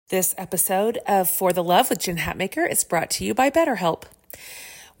This episode of For the Love with Jen Hatmaker is brought to you by BetterHelp.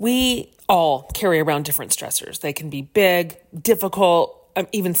 We all carry around different stressors. They can be big, difficult,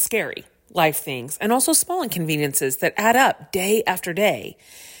 even scary life things, and also small inconveniences that add up day after day.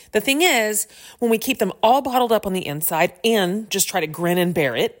 The thing is, when we keep them all bottled up on the inside and just try to grin and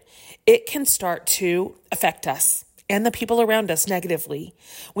bear it, it can start to affect us and the people around us negatively.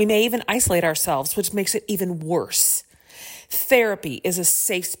 We may even isolate ourselves, which makes it even worse. Therapy is a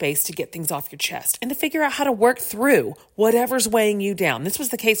safe space to get things off your chest and to figure out how to work through whatever's weighing you down. This was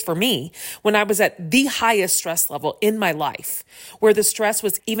the case for me when I was at the highest stress level in my life, where the stress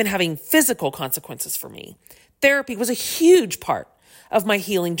was even having physical consequences for me. Therapy was a huge part of my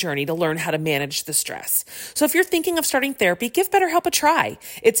healing journey to learn how to manage the stress. So if you're thinking of starting therapy, give BetterHelp a try.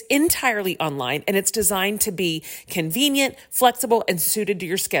 It's entirely online and it's designed to be convenient, flexible, and suited to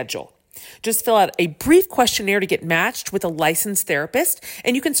your schedule. Just fill out a brief questionnaire to get matched with a licensed therapist,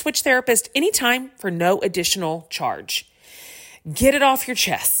 and you can switch therapist anytime for no additional charge. Get it off your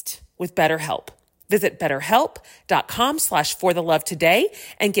chest with BetterHelp. Visit betterhelp.com/forthelove today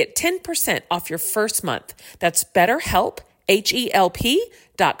and get 10% off your first month. That's BetterHelp,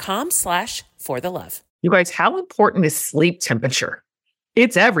 HELP.com/forthelove. You guys, how important is sleep temperature?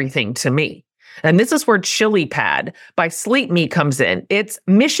 It's everything to me. And this is where Chili Pad by Sleep Me comes in. Its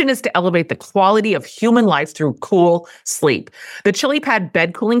mission is to elevate the quality of human life through cool sleep. The Chili Pad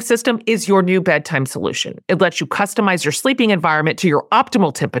bed cooling system is your new bedtime solution. It lets you customize your sleeping environment to your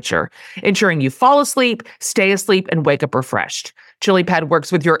optimal temperature, ensuring you fall asleep, stay asleep, and wake up refreshed. Chili Pad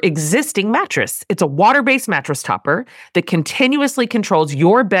works with your existing mattress. It's a water-based mattress topper that continuously controls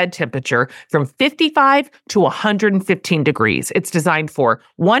your bed temperature from 55 to 115 degrees. It's designed for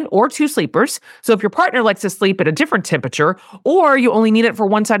 1 or 2 sleepers. So if your partner likes to sleep at a different temperature, or you only need it for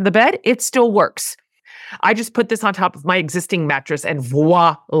one side of the bed, it still works. I just put this on top of my existing mattress and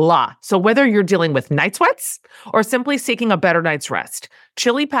voila. So whether you're dealing with night sweats or simply seeking a better night's rest,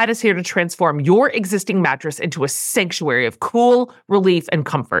 Chili Pad is here to transform your existing mattress into a sanctuary of cool, relief, and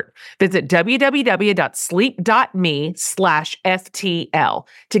comfort. Visit www.sleep.me/FTL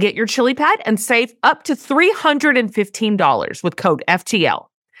to get your Chili Pad and save up to $315 with code FTL.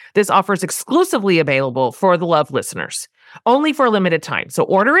 This offer is exclusively available for the Love listeners, only for a limited time. So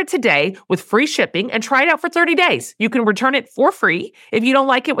order it today with free shipping and try it out for 30 days. You can return it for free if you don't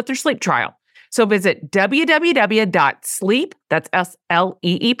like it with your sleep trial. So visit www.sleep, that's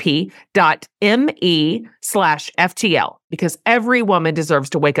SLEEP.me/FTL, because every woman deserves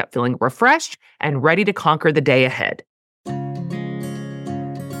to wake up feeling refreshed and ready to conquer the day ahead.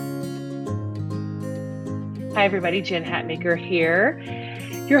 Hi, everybody. Jen Hatmaker here,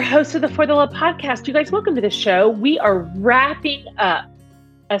 your host of the For the Love podcast. You guys, welcome to the show. We are wrapping up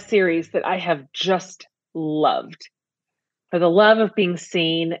a series that I have just loved. For the love of being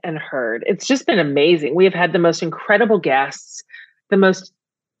seen and heard. It's just been amazing. We have had the most incredible guests, the most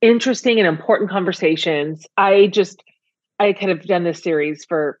interesting and important conversations. I could have done this series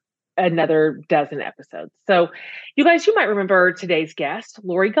for another dozen episodes. So you guys, you might remember today's guest,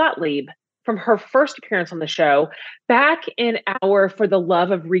 Lori Gottlieb, from her first appearance on the show back in our For the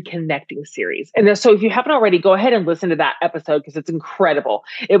Love of Reconnecting series. And so if you haven't already, go ahead and listen to that episode because it's incredible.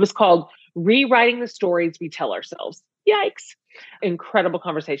 It was called Rewriting the Stories We Tell Ourselves. Yikes. Incredible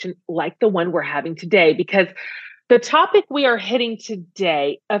conversation like the one we're having today, because the topic we are hitting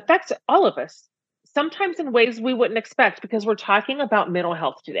today affects all of us, sometimes in ways we wouldn't expect, because we're talking about mental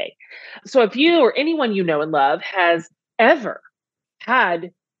health today. So if you or anyone you know and love has ever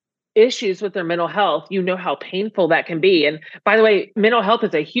had issues with their mental health, you know how painful that can be. And by the way, mental health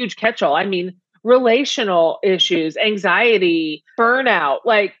is a huge catch-all. I mean, relational issues, anxiety, burnout,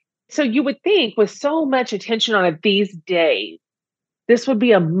 so you would think with so much attention on it these days, this would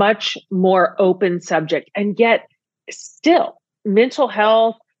be a much more open subject. And yet still, mental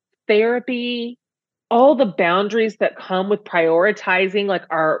health, therapy, all the boundaries that come with prioritizing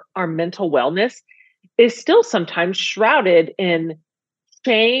our mental wellness is still sometimes shrouded in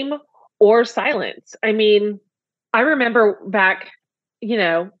shame or silence. I mean, I remember back,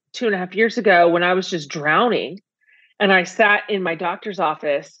 2.5 years ago when I was just drowning and I sat in my doctor's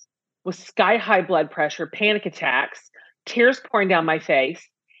office with sky-high blood pressure, panic attacks, tears pouring down my face,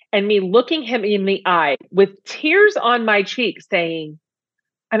 and me looking him in the eye with tears on my cheek saying,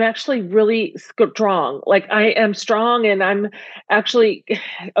 I'm actually really strong. I am strong and I'm actually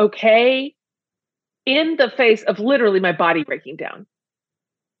okay, in the face of literally my body breaking down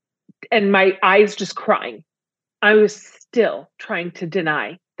and my eyes just crying. I was still trying to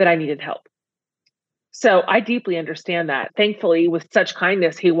deny that I needed help. So I deeply understand that. Thankfully, with such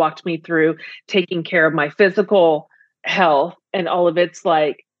kindness, he walked me through taking care of my physical health and all of its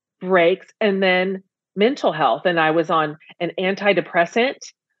breaks, and then mental health. And I was on an antidepressant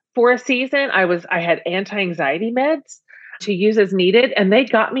for a season. I had anti-anxiety meds to use as needed, and they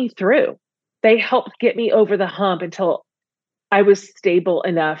got me through. They helped get me over the hump until I was stable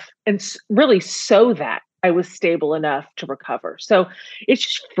enough, and really so that I was stable enough to recover. So it's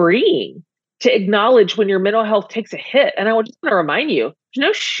just freeing to acknowledge when your mental health takes a hit. And I just want to remind you, there's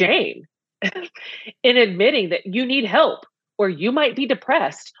no shame in admitting that you need help, or you might be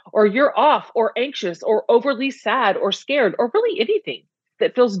depressed, or you're off, or anxious, or overly sad, or scared, or really anything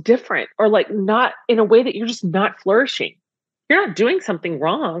that feels different, or like not in a way that you're just not flourishing. You're not doing something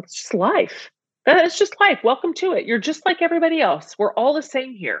wrong. It's just life. It's just life. Welcome to it. You're just like everybody else. We're all the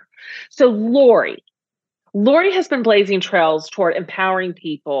same here. So Lori has been blazing trails toward empowering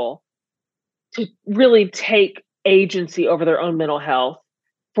people to really take agency over their own mental health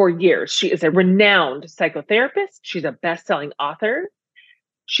for years. She is a renowned psychotherapist. She's a best-selling author.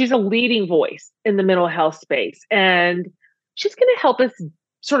 She's a leading voice in the mental health space. And she's going to help us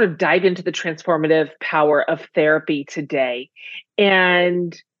sort of dive into the transformative power of therapy today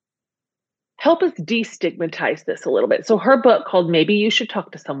and help us destigmatize this a little bit. So her book called Maybe You Should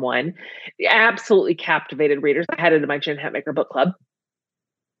Talk to Someone absolutely captivated readers. I had it in my Jen Hatmaker book club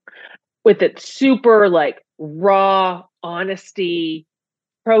with its super like raw honesty,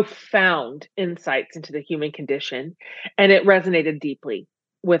 profound insights into the human condition. And it resonated deeply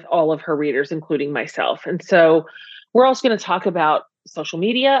with all of her readers, including myself. And so we're also going to talk about social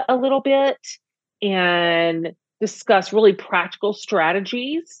media a little bit and discuss really practical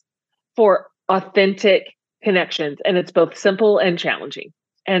strategies for authentic connections. And it's both simple and challenging.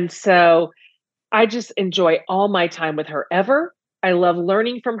 And so I just enjoy all my time with her ever. I love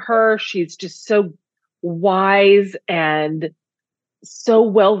learning from her. She's just so wise and so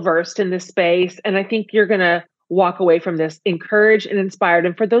well-versed in this space. And I think you're going to walk away from this encouraged and inspired.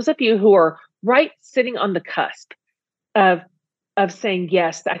 And for those of you who are right sitting on the cusp of saying,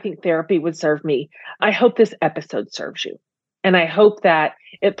 yes, I think therapy would serve me, I hope this episode serves you. And I hope that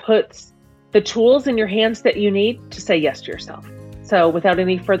it puts the tools in your hands that you need to say yes to yourself. So without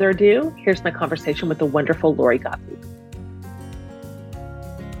any further ado, here's my conversation with the wonderful Lori Gottlieb.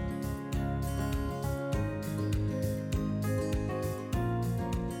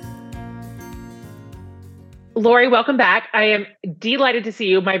 Lori, welcome back. I am delighted to see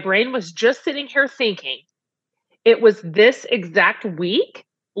you. My brain was just sitting here thinking it was this exact week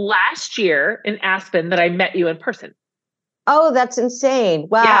last year in Aspen that I met you in person. Oh, that's insane.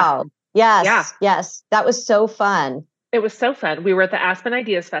 Wow. Yeah. Yes. Yeah. Yes. That was so fun. It was so fun. We were at the Aspen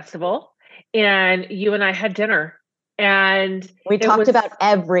Ideas Festival and you and I had dinner and we talked about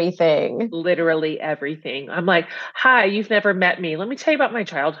everything. Literally everything. I'm like, hi, you've never met me. Let me tell you about my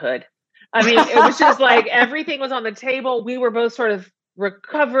childhood. I mean, it was just like everything was on the table. We were both sort of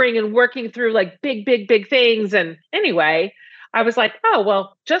recovering and working through like big things. And anyway, I was like, oh,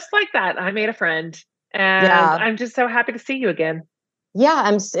 well, just like that, I made a friend. And I'm just so happy to see you again.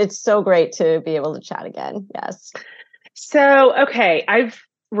 Yeah, it's so great to be able to chat again. Yes. So, okay, I've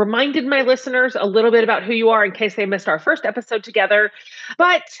reminded my listeners a little bit about who you are in case they missed our first episode together.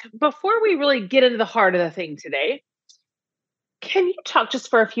 But before we really get into the heart of the thing today, can you talk just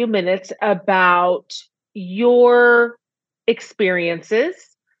for a few minutes about your experiences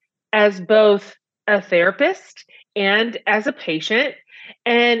as both a therapist and as a patient,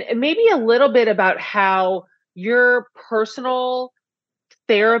 and maybe a little bit about how your personal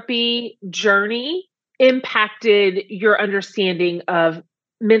therapy journey impacted your understanding of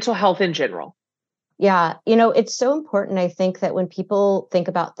mental health in general? Yeah, it's so important. I think that when people think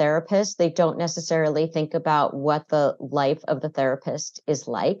about therapists, they don't necessarily think about what the life of the therapist is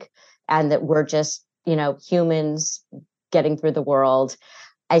like, and that we're just, humans getting through the world.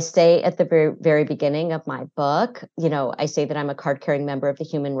 I say at the very, very beginning of my book, I say that I'm a card-carrying member of the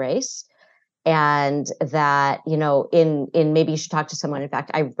human race. And that, in Maybe You Should Talk to Someone. In fact,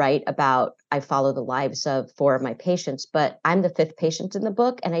 I follow the lives of 4 of my patients, but I'm the 5th patient in the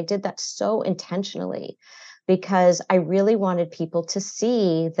book. And I did that so intentionally because I really wanted people to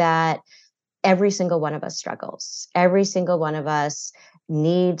see that every single one of us struggles. Every single one of us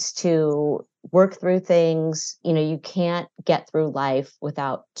needs to work through things. You can't get through life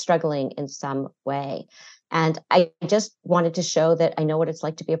without struggling in some way. And I just wanted to show that I know what it's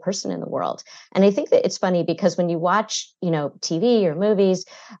like to be a person in the world. And I think that it's funny because when you watch, TV or movies,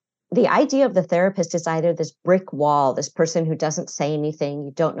 the idea of the therapist is either this brick wall, this person who doesn't say anything,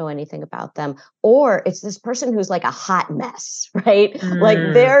 you don't know anything about them, or it's this person who's like a hot mess, right? Like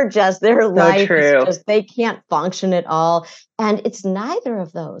their life is just, they can't function at all. And it's neither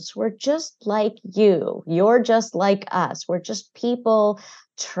of those. We're just like you. You're just like us. We're just people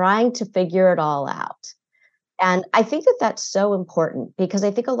trying to figure it all out. And I think that that's so important because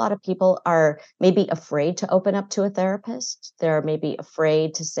I think a lot of people are maybe afraid to open up to a therapist. They're maybe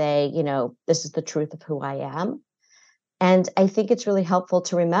afraid to say, this is the truth of who I am. And I think it's really helpful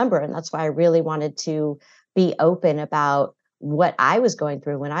to remember. And that's why I really wanted to be open about what I was going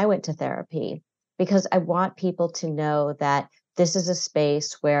through when I went to therapy, because I want people to know that this is a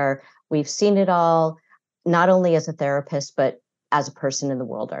space where we've seen it all, not only as a therapist, but as a person in the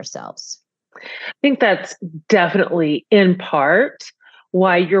world ourselves. I think that's definitely in part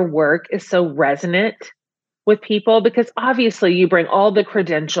why your work is so resonant with people, because obviously you bring all the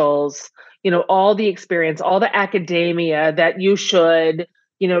credentials, all the experience, all the academia that you should,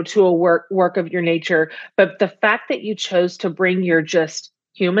 to a work of your nature. But the fact that you chose to bring your just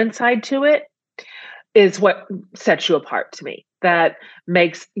human side to it is what sets you apart to me. That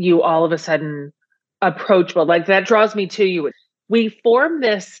makes you all of a sudden approachable. Like that draws me to you. We form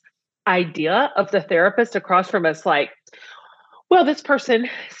this idea of the therapist across from us like, well, this person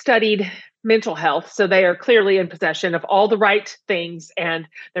studied mental health, so they are clearly in possession of all the right things, and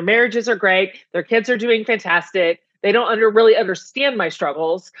their marriages are great. Their kids are doing fantastic. They don't really understand my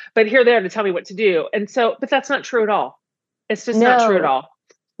struggles, but here they are to tell me what to do. And so, but that's not true at all. It's just not true at No, all.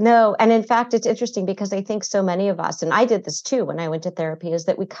 no. And in fact, it's interesting because I think so many of us, and I did this too when I went to therapy, is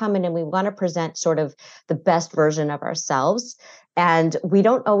that we come in and we want to present sort of the best version of ourselves. And we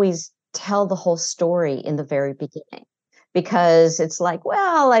don't always tell the whole story in the very beginning because it's like,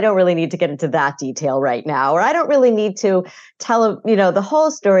 well, I don't really need to get into that detail right now, or I don't really need to tell, the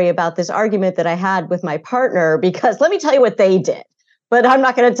whole story about this argument that I had with my partner, because let me tell you what they did. But I'm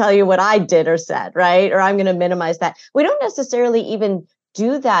not going to tell you what I did or said, right? Or I'm going to minimize that. We don't necessarily even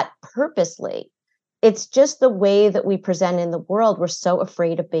do that purposely. It's just the way that we present in the world. We're so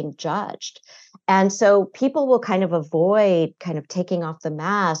afraid of being judged. And so people will kind of avoid kind of taking off the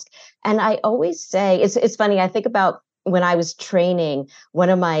mask. And I always say, it's funny, I think about when I was training, one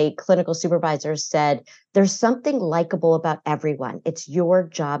of my clinical supervisors said, there's something likable about everyone. It's your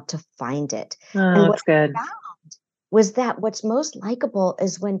job to find it. Oh, And what that's good. I found was that what's most likable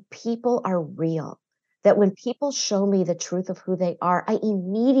is when people are real. That when people show me the truth of who they are, I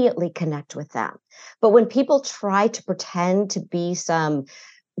immediately connect with them. But when people try to pretend to be some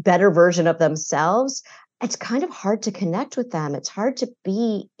better version of themselves, it's kind of hard to connect with them. It's hard to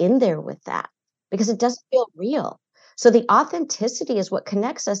be in there with that because it doesn't feel real. So the authenticity is what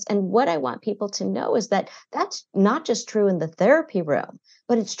connects us. And what I want people to know is that that's not just true in the therapy room,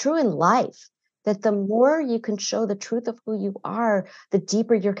 but it's true in life. That the more you can show the truth of who you are, the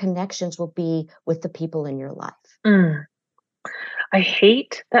deeper your connections will be with the people in your life. Mm. I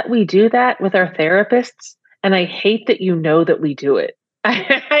hate that we do that with our therapists, and I hate that that we do it. I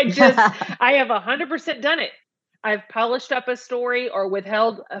have 100% done it. I've polished up a story or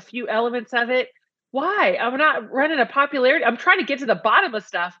withheld a few elements of it. Why? I'm not running a popularity. I'm trying to get to the bottom of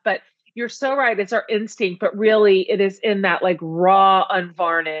stuff, but you're so right. It's our instinct, but really it is in that like raw,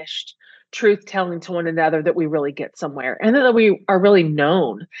 unvarnished truth telling to one another that we really get somewhere and that we are really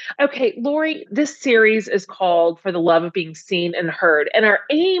known. Okay, Lori, this series is called For the Love of Being Seen and Heard. And our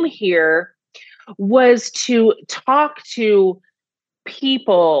aim here was to talk to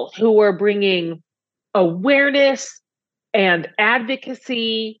people who are bringing awareness and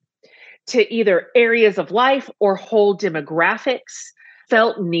advocacy to either areas of life or whole demographics,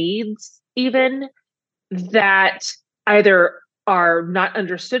 felt needs, even that either are not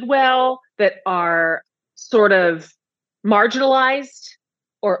understood well, that are sort of marginalized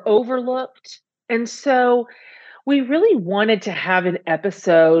or overlooked. And so we really wanted to have an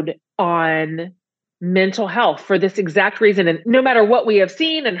episode on mental health for this exact reason. And no matter what we have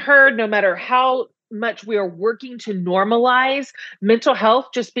seen and heard, no matter how much we are working to normalize mental health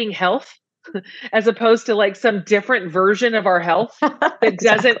just being health, as opposed to like some different version of our health that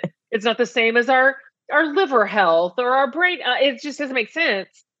Exactly. it's not the same as our liver health or our brain. It just doesn't make sense.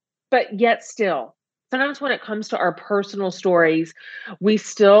 But yet still, sometimes when it comes to our personal stories, we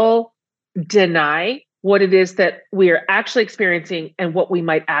still deny what it is that we are actually experiencing and what we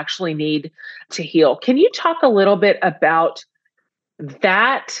might actually need to heal. Can you talk a little bit about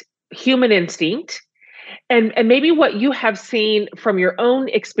that human instinct and maybe what you have seen from your own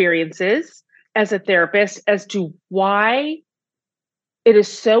experiences as a therapist as to why it is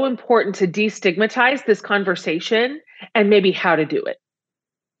so important to destigmatize this conversation and maybe how to do it?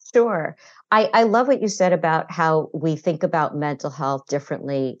 Sure. I love what you said about how we think about mental health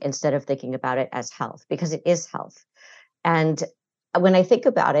differently instead of thinking about it as health, because it is health. And when I think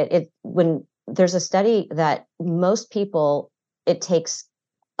about it, when there's a study that most people, it takes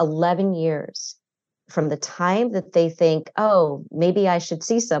 11 years from the time that they think, oh, maybe I should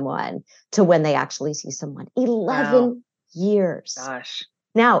see someone, to when they actually see someone. 11 Wow. years. Gosh.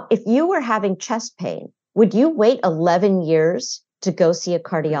 Now, if you were having chest pain, would you wait 11 years to go see a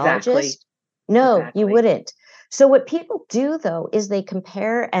cardiologist? Exactly. No, you Exactly. wouldn't. So what people do though is they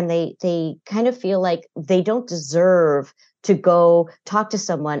compare, and they kind of feel like they don't deserve to go talk to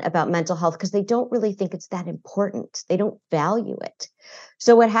someone about mental health because they don't really think it's that important. They don't value it.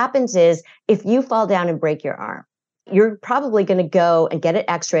 So what happens is, if you fall down and break your arm, you're probably going to go and get it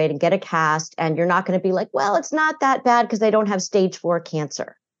x-rayed and get a cast, and you're not going to be like, well, it's not that bad because they don't have stage 4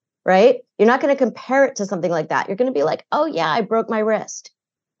 cancer, right? You're not going to compare it to something like that. You're going to be like, oh yeah, I broke my wrist.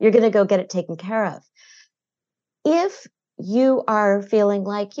 You're going to go get it taken care of. If you are feeling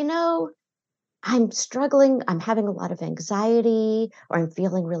like, I'm struggling, I'm having a lot of anxiety, or I'm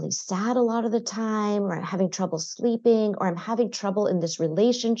feeling really sad a lot of the time, or I'm having trouble sleeping, or I'm having trouble in this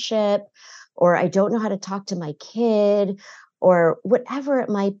relationship, or I don't know how to talk to my kid, or whatever it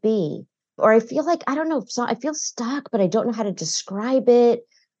might be, or I feel like, I don't know, so I feel stuck, but I don't know how to describe it.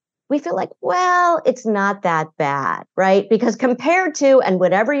 We feel like, well, it's not that bad, right? Because compared to, and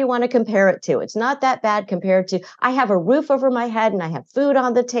whatever you want to compare it to, it's not that bad compared to, I have a roof over my head and I have food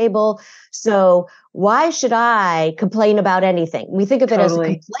on the table. So why should I complain about anything? We think of it as a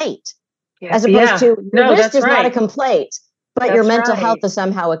Totally. complaint, Yeah. as opposed Yeah. to your No, wrist that's is not a right. complaint, but your That's mental health right. is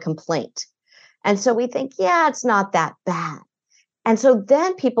somehow a complaint. And so we think, yeah, it's not that bad. And so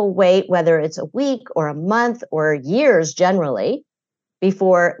then people wait, whether it's a week or a month or years generally,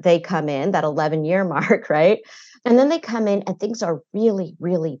 before they come in, that 11-year mark, right? And then they come in and things are really,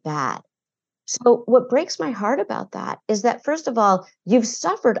 really bad. So what breaks my heart about that is that, first of all, you've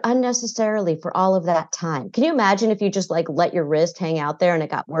suffered unnecessarily for all of that time. Can you imagine if you just like let your wrist hang out there and it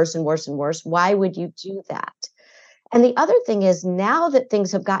got worse and worse and worse? Why would you do that? And the other thing is, now that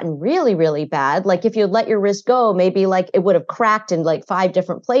things have gotten really, really bad, like if you let your wrist go, maybe like it would have cracked in like 5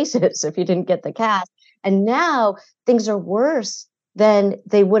 different places if you didn't get the cast. And now things are worse than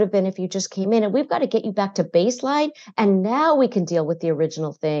they would have been if you just came in. And we've got to get you back to baseline. And now we can deal with the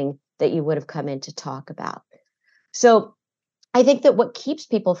original thing that you would have come in to talk about. So I think that what keeps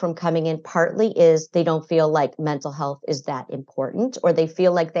people from coming in partly is they don't feel like mental health is that important, or they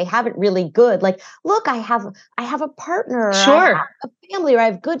feel like they have it really good. Like, look, I have a partner, or I have Sure. a family, or I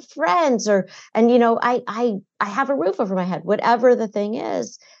have good friends, or, and I have a roof over my head, whatever the thing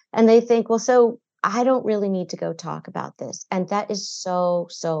is. And they think, well, so I don't really need to go talk about this. And that is so,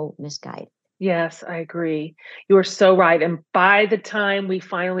 so misguided. Yes, I agree. You are so right. And by the time we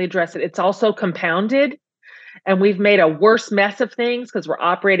finally address it, it's also compounded, and we've made a worse mess of things because we're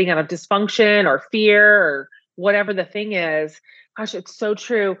operating out of dysfunction or fear or whatever the thing is. Gosh, it's so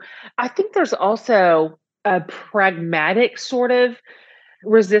true. I think there's also a pragmatic sort of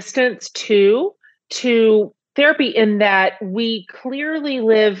resistance to therapy, in that we clearly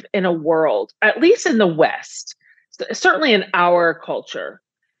live in a world, at least in the West, certainly in our culture,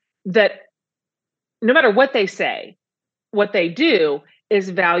 that no matter what they say, what they do is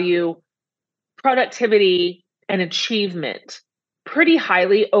value productivity and achievement pretty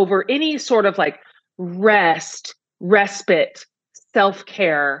highly over any sort of like rest, respite, self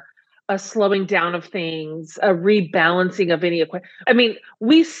care, a slowing down of things, a rebalancing of any equipment. I mean,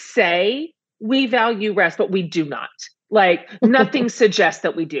 we say we value rest, but we do not. Like, nothing suggests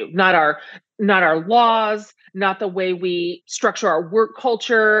that we do. Not our laws, not the way we structure our work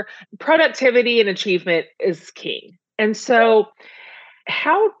culture. Productivity and achievement is king. And so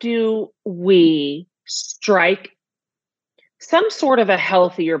how do we strike some sort of a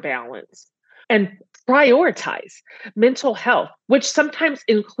healthier balance and prioritize mental health, which sometimes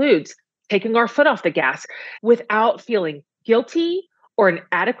includes taking our foot off the gas without feeling guilty or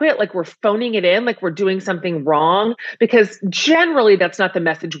inadequate, like we're phoning it in, like we're doing something wrong? Because generally, that's not the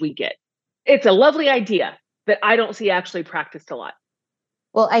message we get. It's a lovely idea that I don't see actually practiced a lot.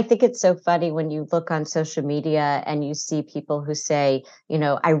 Well, I think it's so funny when you look on social media and you see people who say,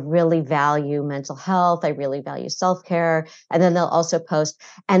 I really value mental health. I really value self care. And then they'll also post,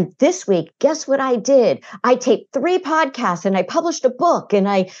 and this week, guess what I did? I taped 3 podcasts and I published a book, and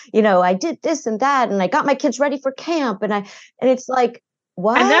I did this and that, and I got my kids ready for camp. And it's like, And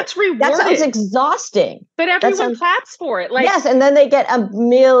what? that's That sounds rewarded, exhausting. but That everyone sounds, claps for it. Like, yes. And then they get a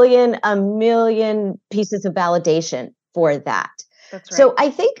million pieces of validation for that. that's right. So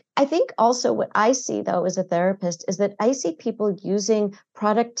I think also what I see though as a therapist is that I see people using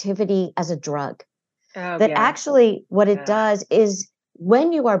productivity as a drug. Oh, That yeah. actually what it Yeah. does is,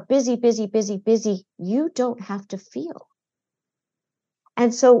 when you are busy, busy, busy, busy, you don't have to feel.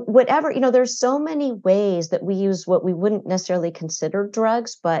 And so whatever, there's so many ways that we use what we wouldn't necessarily consider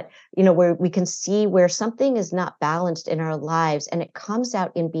drugs, but, where we can see where something is not balanced in our lives, and it comes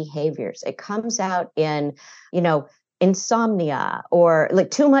out in behaviors. It comes out in, you know, insomnia, or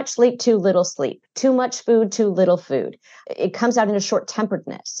like too much sleep, too little sleep, too much food, too little food. It comes out in a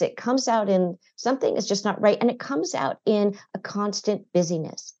short-temperedness. It comes out in something is just not right. And it comes out in a constant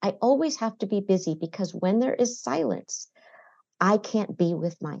busyness. I always have to be busy because when there is silence, I can't be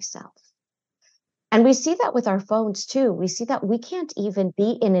with myself. And we see that with our phones too. We see that we can't even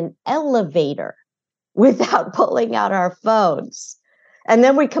be in an elevator without pulling out our phones. And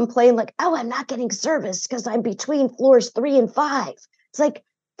then we complain like, oh, I'm not getting service because I'm between floors 3 and 5. It's like,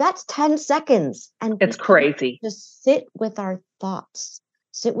 that's 10 seconds. And It's crazy. Just sit with our thoughts,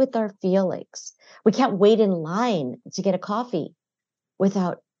 sit with our feelings. We can't wait in line to get a coffee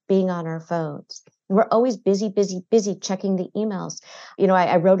without being on our phones. We're always busy, busy, busy checking the emails.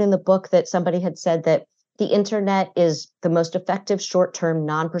 I wrote in the book that somebody had said that the internet is the most effective short-term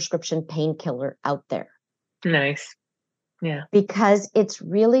non-prescription painkiller out there. Nice. Yeah. Because it's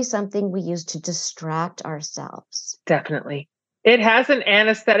really something we use to distract ourselves. Definitely. It has an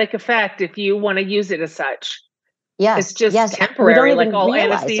anesthetic effect if you want to use it as such. Yes. It's just temporary, like all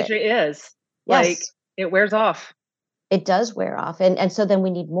anesthesia is. Yes. Like it wears off. It does wear off. And so then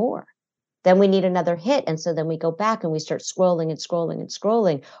we need more. Then we need another hit. And so then we go back and we start scrolling and scrolling and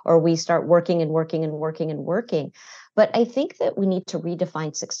scrolling, or we start working and working and working and working. But I think that we need to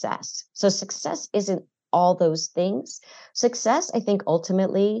redefine success. So success isn't all those things. Success, I think,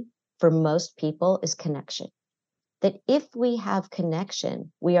 ultimately for most people is connection. That if we have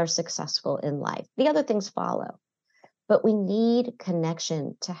connection, we are successful in life. The other things follow. But we need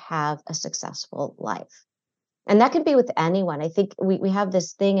connection to have a successful life. And that can be with anyone. I think we have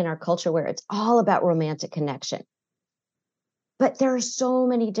this thing in our culture where it's all about romantic connection. But there are so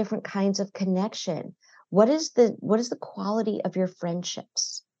many different kinds of connection. What is the quality of your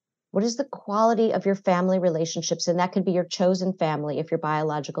friendships? What is the quality of your family relationships? And that could be your chosen family if your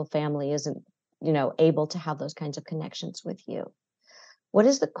biological family isn't, able to have those kinds of connections with you. What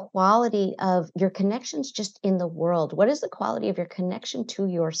is the quality of your connections just in the world? What is the quality of your connection to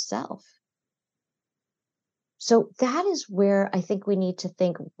yourself? So that is where I think we need to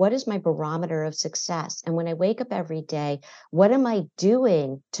think, what is my barometer of success? And when I wake up every day, what am I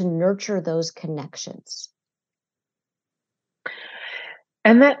doing to nurture those connections?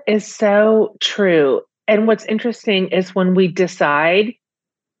 And that is so true. And what's interesting is when we decide,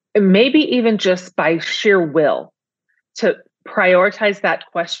 maybe even just by sheer will, to prioritize that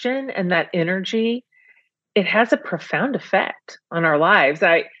question and that energy, it has a profound effect on our lives.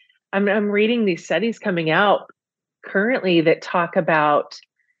 I'm reading these studies coming out currently that talk about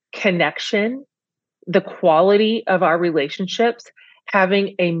connection, the quality of our relationships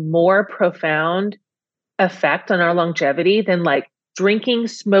having a more profound effect on our longevity than like drinking,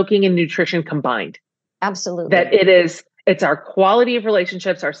 smoking, and nutrition combined. Absolutely. That it's our quality of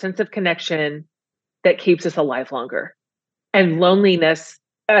relationships, our sense of connection that keeps us alive longer. And loneliness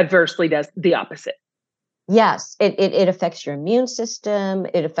adversely does the opposite. Yes, it affects your immune system.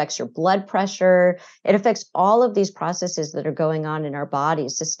 It affects your blood pressure. It affects all of these processes that are going on in our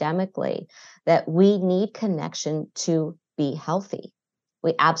bodies systemically, that we need connection to be healthy.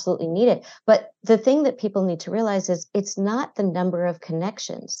 We absolutely need it. But the thing that people need to realize is it's not the number of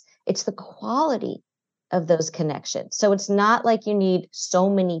connections, it's the quality of those connections. So it's not like you need so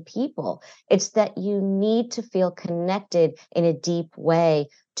many people. It's that you need to feel connected in a deep way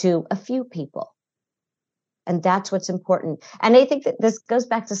to a few people. And that's what's important. And I think that this goes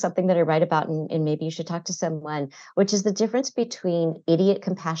back to something that I write about, and maybe you should talk to someone, which is the difference between idiot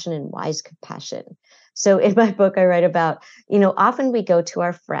compassion and wise compassion. So in my book, I write about, often we go to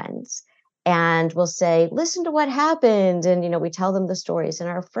our friends and we'll say, listen to what happened. And, we tell them the stories, and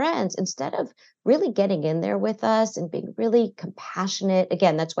our friends, instead of really getting in there with us and being really compassionate,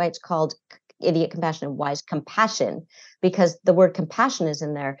 again, that's why it's called idiot compassion and wise compassion, because the word compassion is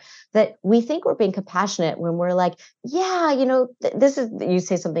in there, that we think we're being compassionate when we're like, yeah, this is, you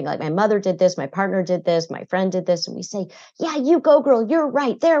say something like, my mother did this, my partner did this, my friend did this. And we say, yeah, you go girl, you're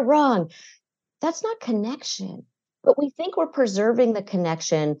right, they're wrong. That's not connection. But we think we're preserving the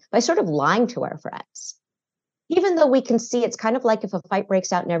connection by sort of lying to our friends. Even though we can see, it's kind of like if a fight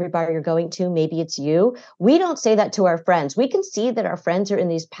breaks out in every bar you're going to, maybe it's you. We don't say that to our friends. We can see that our friends are in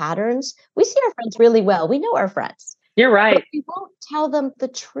these patterns. We see our friends really well. We know our friends. You're right. But we won't tell them the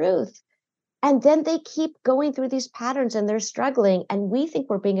truth. And then they keep going through these patterns and they're struggling. And we think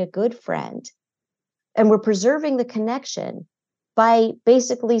we're being a good friend and we're preserving the connection. by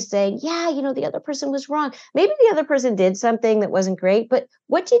basically saying, yeah, the other person was wrong. Maybe the other person did something that wasn't great, but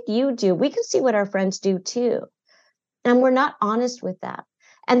what did you do? We can see what our friends do too. And we're not honest with that.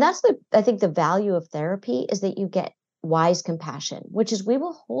 And that's I think the value of therapy is that you get wise compassion, which is we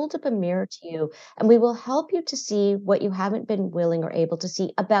will hold up a mirror to you and we will help you to see what you haven't been willing or able to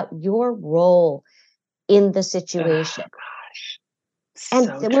see about your role in the situation. Oh, gosh. And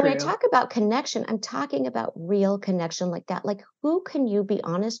So when I true. talk about connection, I'm talking about real connection like that. Like, who can you be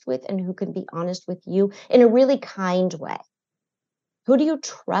honest with and who can be honest with you in a really kind way? Who do you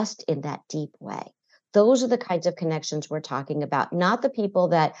trust in that deep way? Those are the kinds of connections we're talking about, not the people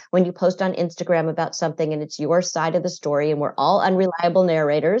that when you post on Instagram about something and it's your side of the story and we're all unreliable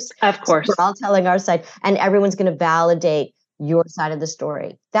narrators. Of So course. we're all telling our side and everyone's going to validate your side of the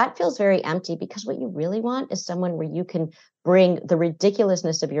story. That feels very empty because what you really want is someone where you can bring the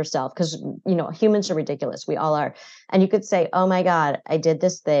ridiculousness of yourself because, humans are ridiculous. We all are. And you could say, oh my God, I did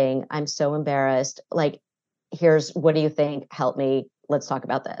this thing. I'm so embarrassed. Like, what do you think? Help me. Let's talk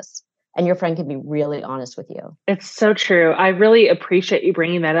about this. And your friend can be really honest with you. It's so true. I really appreciate you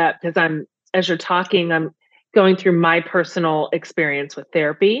bringing that up because as you're talking, I'm going through my personal experience with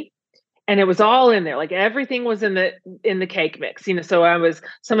therapy. And it was all in there. Like everything was in the cake mix, so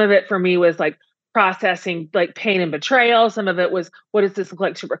some of it for me was like processing like pain and betrayal. Some of it was, what does this look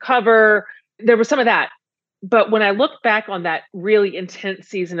like to recover? There was some of that. But when I look back on that really intense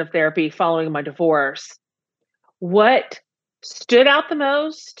season of therapy following my divorce, what stood out the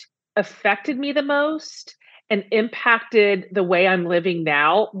most, affected me the most, and impacted the way I'm living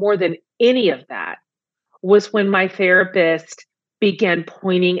now more than any of that was when my therapist began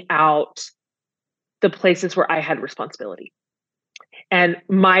pointing out the places where I had responsibility and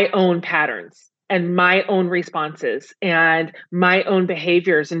my own patterns and my own responses and my own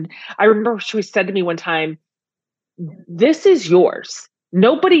behaviors. And I remember she said to me one time, this is yours.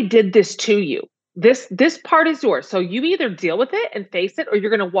 Nobody did this to you. This part is yours. So you either deal with it and face it, or you're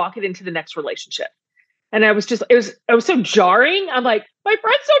going to walk it into the next relationship. And I was so jarring. I'm like, my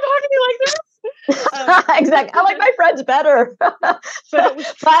friends don't talk to me like this. Exactly. I like my friends better. But it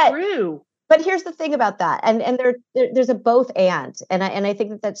was true. But here's the thing about that, and there's a both and I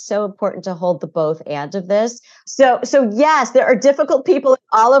think that's so important to hold the both and of this. So yes, there are difficult people in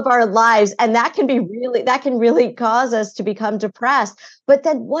all of our lives, and that can really cause us to become depressed. But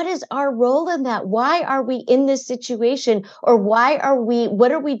then, what is our role in that? Why are we in this situation, or what are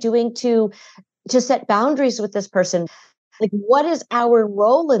we doing to set boundaries with this person? Like, what is our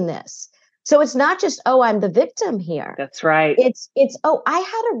role in this? So it's not just, oh, I'm the victim here. That's right. It's, oh, I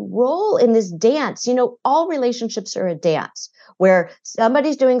had a role in this dance. All relationships are a dance where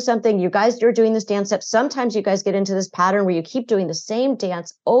somebody's doing something, you guys are doing this dance step. Sometimes you guys get into this pattern where you keep doing the same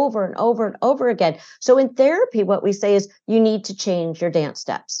dance over and over and over again. So in therapy, what we say is you need to change your dance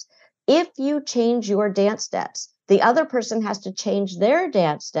steps. If you change your dance steps, the other person has to change their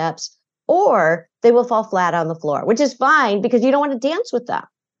dance steps, or they will fall flat on the floor, which is fine because you don't want to dance with them.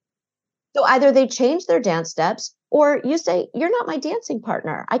 So either they change their dance steps, or you say, you're not my dancing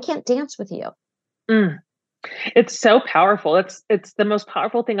partner. I can't dance with you. It's so powerful. It's the most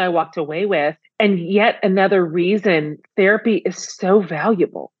powerful thing I walked away with. And yet another reason therapy is so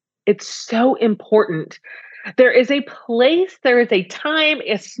valuable. It's so important. There is a place, there is a time,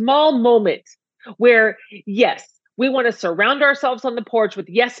 a small moment where, yes, we want to surround ourselves on the porch with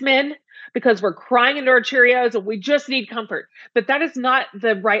yes men because we're crying into our Cheerios and we just need comfort. But that is not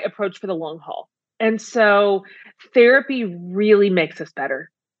the right approach for the long haul. And so therapy really makes us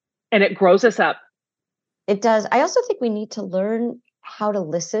better and it grows us up. It does. I also think we need to learn how to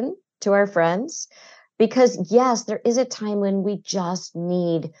listen to our friends because, yes, there is a time when we just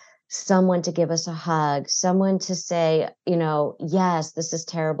need someone to give us a hug, someone to say, yes, this is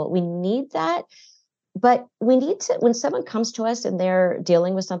terrible. We need that. But we need to, when someone comes to us and they're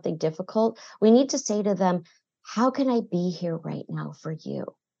dealing with something difficult, we need to say to them, how can I be here right now for you?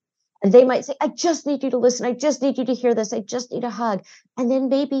 And they might say, I just need you to listen. I just need you to hear this. I just need a hug. And then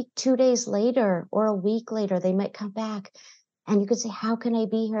maybe 2 days later or a week later, they might come back and you could say, how can I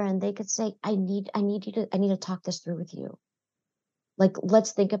be here? And they could say, I need to talk this through with you. Like,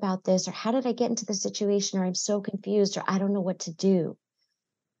 let's think about this, or how did I get into this situation? Or I'm so confused, or I don't know what to do.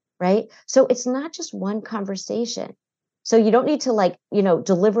 Right? So it's not just one conversation. So you don't need to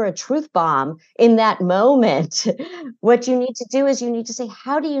deliver a truth bomb in that moment. What you need to do is you need to say,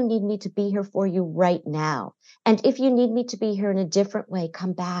 how do you need me to be here for you right now? And if you need me to be here in a different way,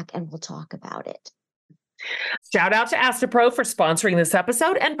 come back and we'll talk about it. Shout out to Astapro for sponsoring this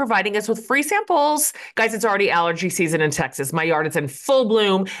episode and providing us with free samples. Guys, it's already allergy season in Texas. My yard is in full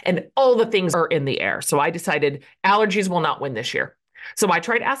bloom and all the things are in the air. So I decided allergies will not win this year. So I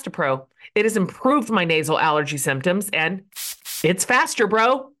tried Astapro. It has improved my nasal allergy symptoms and it's faster,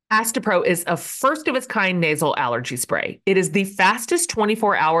 bro. Astapro is a first of its kind nasal allergy spray. It is the fastest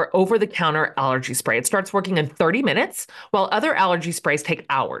 24-hour over-the-counter allergy spray. It starts working in 30 minutes, while other allergy sprays take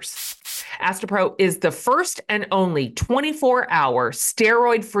hours. Astapro is the first and only 24-hour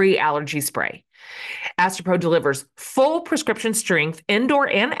steroid-free allergy spray. Astapro delivers full prescription strength indoor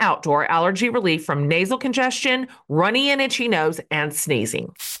and outdoor allergy relief from nasal congestion, runny and itchy nose, and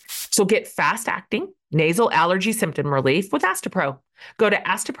sneezing. So get fast-acting nasal allergy symptom relief with Astapro. Go to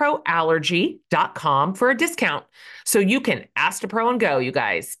astaproallergy.com for a discount so you can Astapro and go, you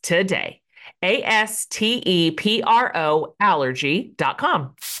guys, today. ASTEPRO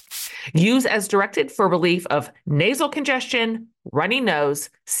allergy.com. Use as directed for relief of nasal congestion, runny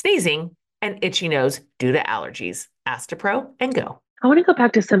nose, sneezing, and itchy nose due to allergies. Astapro and go. I want to go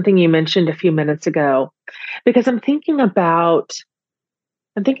back to something you mentioned a few minutes ago, because I'm thinking about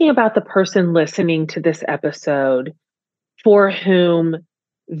the person listening to this episode for whom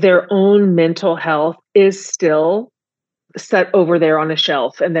their own mental health is still set over there on a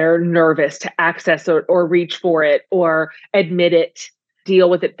shelf and they're nervous to access it or reach for it or admit it, deal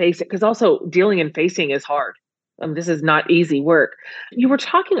with it, face it. Because also dealing and facing is hard. This is not easy work. You were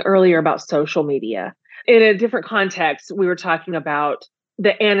talking earlier about social media. In a different context, we were talking about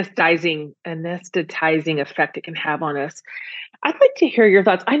the anesthetizing effect it can have on us. I'd like to hear your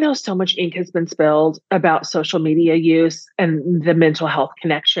thoughts. I know so much ink has been spilled about social media use and the mental health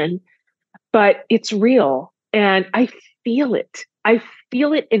connection, but it's real. And I feel it. I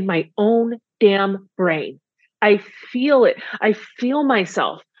feel it in my own damn brain. I feel it. I feel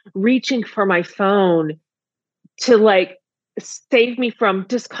myself reaching for my phone to like save me from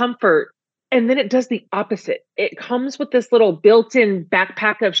discomfort. And then it does the opposite. It comes with this little built-in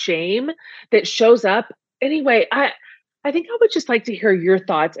backpack of shame that shows up. Anyway, I think I would just like to hear your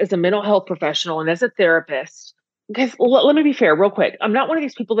thoughts as a mental health professional and as a therapist. Because let me be fair, real quick. I'm not one of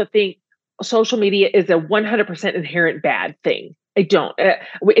these people that think social media is a 100% inherent bad thing. I don't.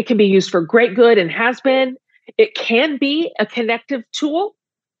 It can be used for great good and has been. It can be a connective tool.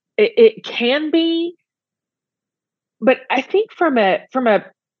 It can be. But I think from a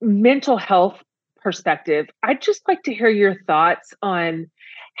mental health perspective, I'd just like to hear your thoughts on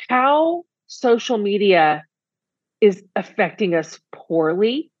how social media is affecting us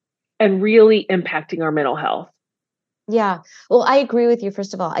poorly and really impacting our mental health. Yeah. Well, I agree with you.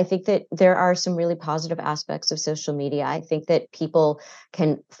 First of all, I think that there are some really positive aspects of social media. I think that people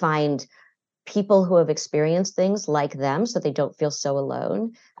can find people who have experienced things like them so they don't feel so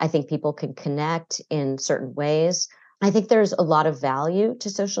alone. I think people can connect in certain ways. I think there's a lot of value to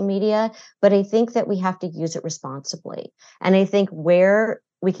social media, but I think that we have to use it responsibly. And I think where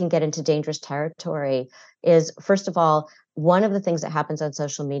we can get into dangerous territory is, first of all, one of the things that happens on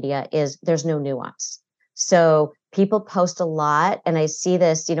social media is there's no nuance. So people post a lot, and I see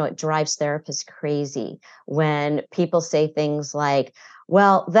this, it drives therapists crazy when people say things like,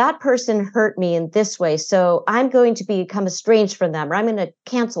 well, that person hurt me in this way, so I'm going to become estranged from them, or I'm going to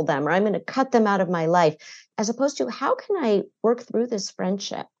cancel them, or I'm going to cut them out of my life, as opposed to how can I work through this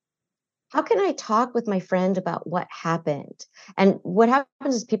friendship? How can I talk with my friend about what happened? And what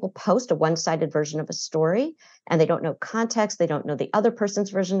happens is people post a one-sided version of a story and they don't know context. They don't know the other person's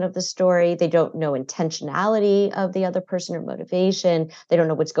version of the story. They don't know intentionality of the other person or motivation. They don't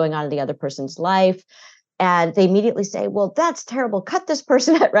know what's going on in the other person's life. And they immediately say, well, that's terrible. Cut this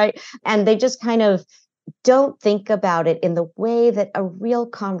person out, right? And they just kind of don't think about it in the way that a real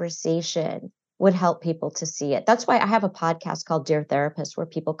conversation would help people to see it. That's why I have a podcast called Dear Therapist, where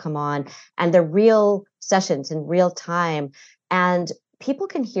people come on and they're real sessions in real time. And people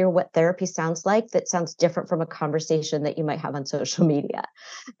can hear what therapy sounds like that sounds different from a conversation that you might have on social media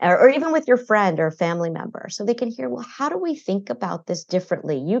or even with your friend or family member. So they can hear, well, how do we think about this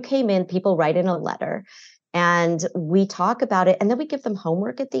differently? You came in, people write in a letter and we talk about it, and then we give them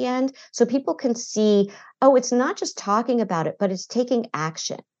homework at the end so people can see, oh, it's not just talking about it, but it's taking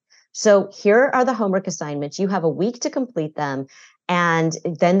action. So here are the homework assignments. You have a week to complete them. And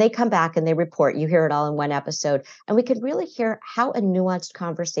then they come back and they report. You hear it all in one episode. And we could really hear how a nuanced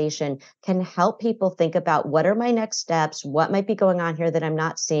conversation can help people think about what are my next steps? What might be going on here that I'm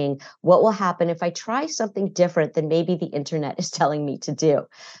not seeing? What will happen if I try something different than maybe the internet is telling me to do?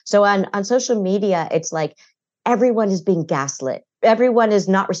 So on social media, it's like everyone is being gaslit. Everyone is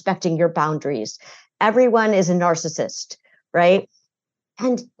not respecting your boundaries. Everyone is a narcissist, right?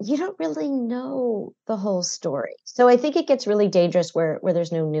 And you don't really know the whole story. So I think it gets really dangerous where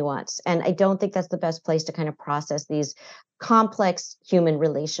there's no nuance. And I don't think that's the best place to kind of process these complex human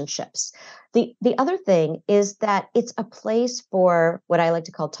relationships. The other thing is that it's a place for what I like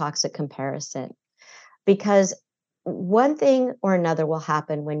to call toxic comparison, because one thing or another will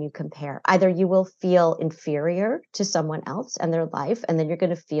happen when you compare. Either you will feel inferior to someone else and their life, and then you're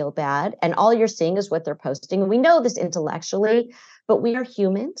going to feel bad. And all you're seeing is what they're posting. And we know this intellectually, but we are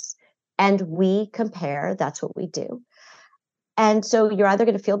humans and we compare. That's what we do. And so you're either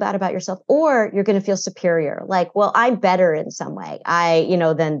going to feel bad about yourself or you're going to feel superior. Like, well, I'm better in some way.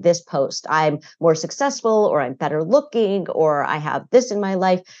 Than this post. I'm more successful, or I'm better looking, or I have this in my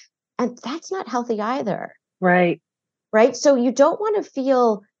life. And that's not healthy either. Right. Right. So you don't want to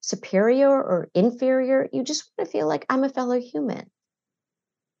feel superior or inferior. You just want to feel like I'm a fellow human.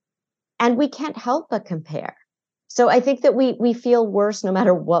 And we can't help but compare. So I think that we feel worse no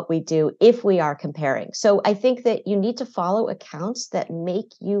matter what we do if we are comparing. So I think that you need to follow accounts that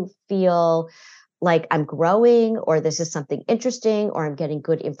make you feel like I'm growing, or this is something interesting, or I'm getting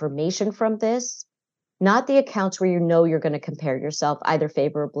good information from this. Not the accounts where you know you're going to compare yourself either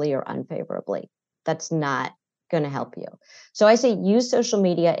favorably or unfavorably. That's not going to help you. So I say use social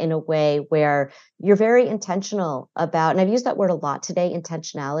media in a way where you're very intentional about, and I've used that word a lot today,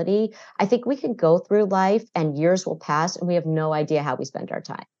 intentionality. I think we can go through life and years will pass and we have no idea how we spend our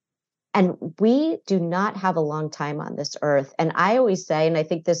time. And we do not have a long time on this earth. And I always say, and I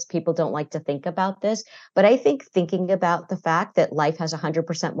think this people don't like to think about this, but I think thinking about the fact that life has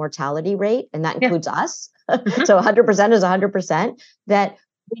 100% mortality rate, and that includes us. So 100% is 100%, that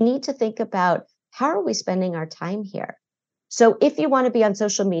we need to think about, how are we spending our time here? So if you want to be on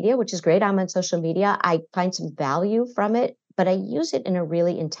social media, which is great, I'm on social media, I find some value from it, but I use it in a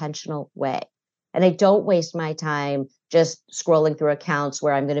really intentional way. And I don't waste my time just scrolling through accounts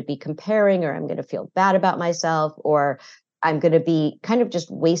where I'm going to be comparing, or I'm going to feel bad about myself, or I'm going to be kind of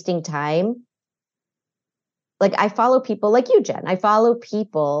just wasting time. Like I follow people like you, Jen. I follow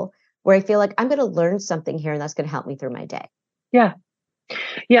people where I feel like I'm going to learn something here and that's going to help me through my day. Yeah.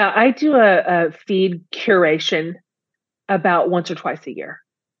 Yeah. I do a feed curation about once or twice a year.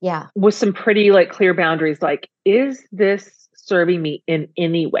 Yeah. With some pretty clear boundaries. Like, is this serving me in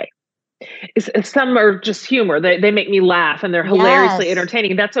any way? Some are just humor. They make me laugh and they're hilariously Yes.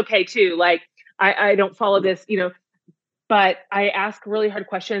 entertaining. That's okay too. Like I don't follow this, but I ask really hard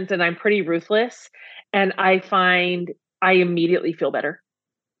questions and I'm pretty ruthless. And I find I immediately feel better.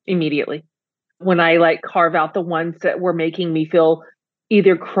 Immediately. When I carve out the ones that were making me feel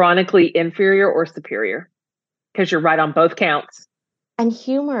either chronically inferior or superior. Because you're right on both counts. And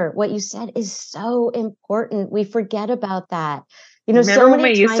humor, what you said, is so important. We forget about that. Remember so when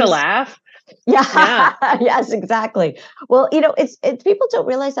many we used to times. laugh? Yeah. Yes, exactly. Well, it's people don't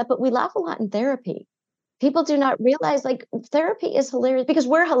realize that, but we laugh a lot in therapy. People do not realize therapy is hilarious because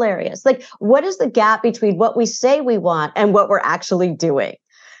we're hilarious. Like, what is the gap between what we say we want and what we're actually doing?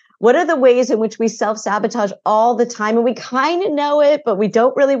 What are the ways in which we self-sabotage all the time? And we kind of know it, but we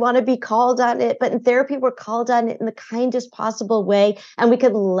don't really want to be called on it. But in therapy, we're called on it in the kindest possible way. And we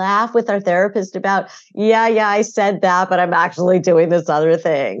can laugh with our therapist about, yeah, I said that, but I'm actually doing this other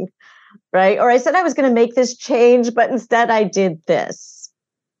thing, right? Or I said I was going to make this change, but instead I did this.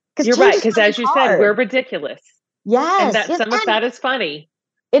 You're right, because as you said, we're ridiculous. Yes. And some of that is funny.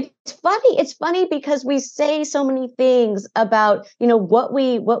 It's funny. It's funny because we say so many things about, what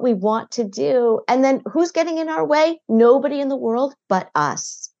we want to do. And then who's getting in our way? Nobody in the world but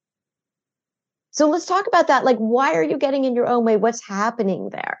us. So let's talk about that. Like, why are you getting in your own way? What's happening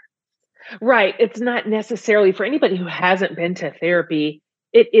there? Right. It's not necessarily for anybody who hasn't been to therapy.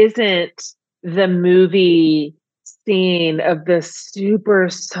 It isn't the movie scene of the super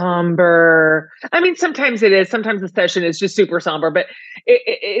somber. I mean, sometimes it is. Sometimes the session is just super somber, but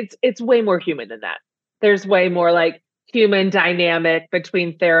it's way more human than that. There's way more human dynamic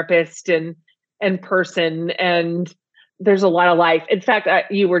between therapist and person, and there's a lot of life. In fact,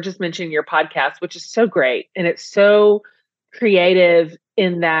 you were just mentioning your podcast, which is so great, and it's so creative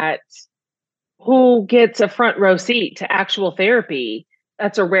in that who gets a front row seat to actual therapy.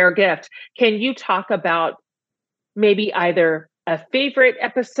 That's a rare gift. Can you talk about maybe either a favorite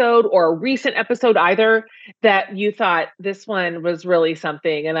episode or a recent episode, either that you thought this one was really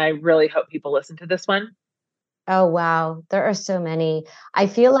something, and I really hope people listen to this one? Oh, wow. There are so many. I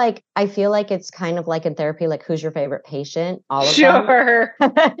feel like it's kind of like in therapy, like who's your favorite patient? All of them. Sure.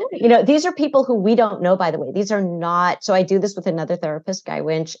 These are people who we don't know, by the way. These are not. So I do this with another therapist, Guy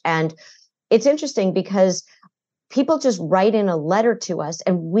Winch, and it's interesting because people just write in a letter to us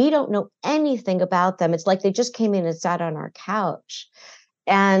and we don't know anything about them. It's like they just came in and sat on our couch.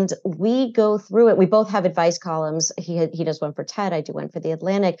 And we go through it. We both have advice columns. He does one for TED. I do one for the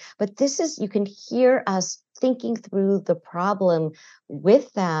Atlantic. But this is, you can hear us thinking through the problem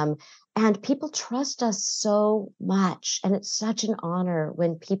with them. And people trust us so much. And it's such an honor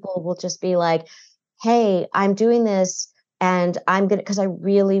when people will just be like, hey, I'm doing this and I'm going to, because I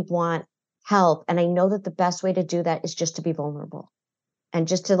really want help. And I know that the best way to do that is just to be vulnerable and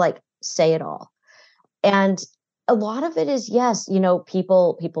just to like say it all. And a lot of it is, yes,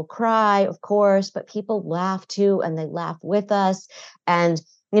 people cry, of course, but people laugh too, and they laugh with us. And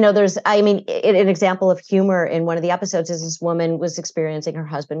there's, I mean, an example of humor in one of the episodes is this woman was experiencing her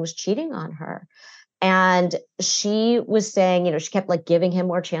husband was cheating on her. And she was saying, she kept like giving him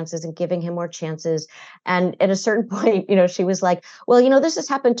more chances and giving him more chances. And at a certain point, she was like, well, this has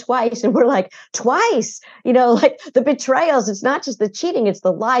happened twice. And we're like, twice, like the betrayals. It's not just the cheating, it's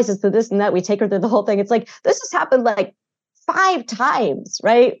the lies, it's the this and that. We take her through the whole thing. It's like, this has happened like 5 times,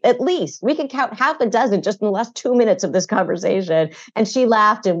 right? At least we can count half a dozen just in the last 2 minutes of this conversation. And she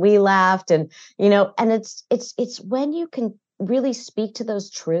laughed and we laughed and, and it's when you can really speak to those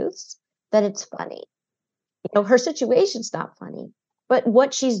truths that it's funny. Her situation's not funny, but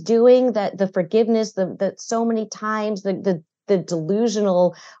what she's doing, that the forgiveness, the so many times, the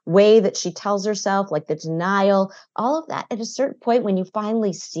delusional way that she tells herself, like the denial, all of that, at a certain point when you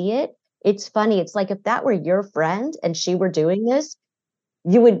finally see it, it's funny. It's like if that were your friend and she were doing this,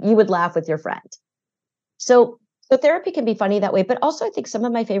 you would laugh with your friend. So therapy can be funny that way, but also I think some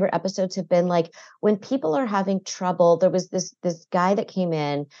of my favorite episodes have been like when people are having trouble. There was this guy that came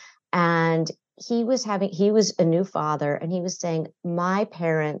in and he was a new father, and he was saying, my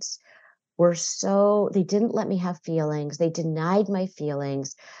parents they didn't let me have feelings. They denied my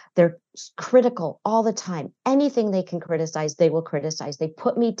feelings. They're critical all the time. Anything they can criticize, they will criticize. They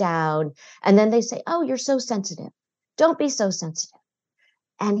put me down. And then they say, oh, you're so sensitive. Don't be so sensitive.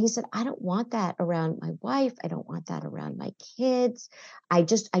 And he said, I don't want that around my wife. I don't want that around my kids.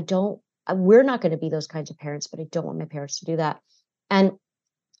 We're not going to be those kinds of parents, but I don't want my parents to do that. And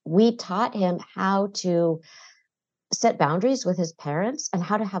we taught him how to set boundaries with his parents and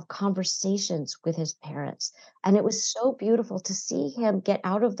how to have conversations with his parents. And it was so beautiful to see him get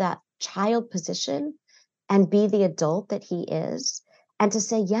out of that child position and be the adult that he is, and to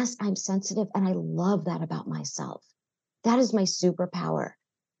say, yes, I'm sensitive. And I love that about myself. That is my superpower,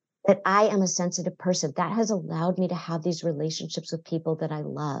 that I am a sensitive person. That has allowed me to have these relationships with people that I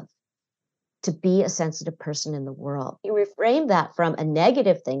love, to be a sensitive person in the world. He reframed that from a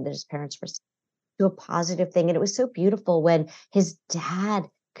negative thing that his parents were saying to a positive thing. And it was so beautiful when his dad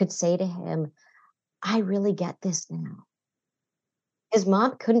could say to him, I really get this now. His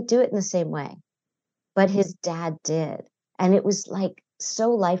mom couldn't do it in the same way, but his dad did. And it was like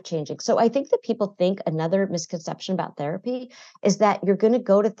so life-changing. So I think that people think another misconception about therapy is that you're going to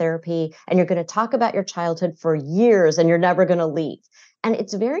go to therapy and you're going to talk about your childhood for years and you're never going to leave. And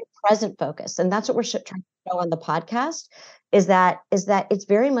it's very present focused. And that's what we're trying to show on the podcast, is that it's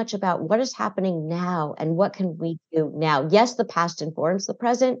very much about what is happening now and what can we do now. Yes, the past informs the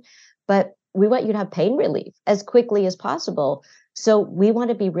present, but we want you to have pain relief as quickly as possible. So we want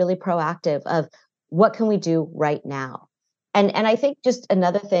to be really proactive of what can we do right now. And I think just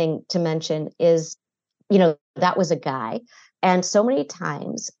another thing to mention is, that was a guy. And so many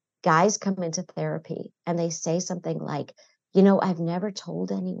times guys come into therapy and they say something like, I've never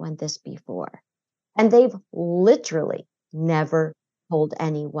told anyone this before. And they've literally never told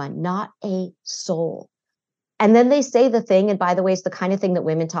anyone, not a soul. And then they say the thing, and by the way, it's the kind of thing that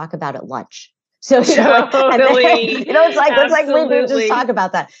women talk about at lunch. So Totally. it's like we just talk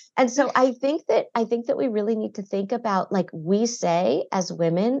about that. And so I think that we really need to think about, like, we say as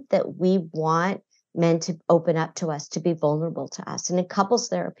women that we want men to open up to us, to be vulnerable to us. And in couples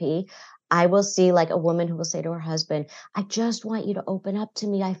therapy, I will see like a woman who will say to her husband, I just want you to open up to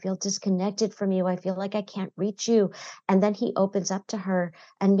me. I feel disconnected from you. I feel like I can't reach you. And then he opens up to her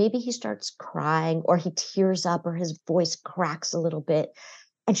and maybe he starts crying or he tears up or his voice cracks a little bit.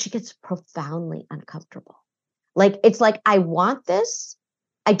 And she gets profoundly uncomfortable. Like, it's like, I want this.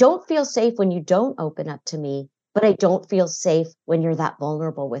 I don't feel safe when you don't open up to me, but I don't feel safe when you're that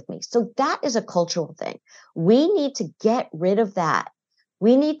vulnerable with me. So that is a cultural thing. We need to get rid of that.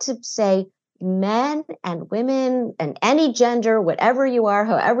 We need to say men and women and any gender, whatever you are,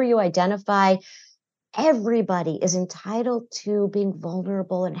 however you identify, everybody is entitled to being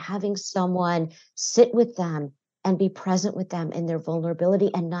vulnerable and having someone sit with them and be present with them in their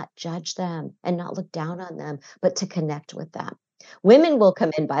vulnerability and not judge them and not look down on them, but to connect with them. Women will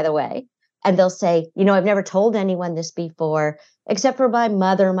come in, by the way, And they'll say, I've never told anyone this before, except for my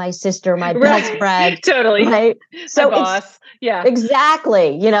mother, my sister, my best friend. Totally. Right. So my boss. Yeah.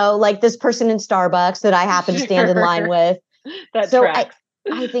 Exactly. Like this person in Starbucks that I happen to stand in line with. That tracks.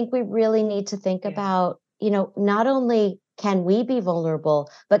 I think we really need to think about, not only can we be vulnerable,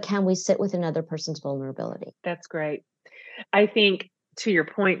 but can we sit with another person's vulnerability? That's great. I think to your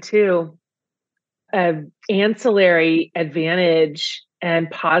point too, an ancillary advantage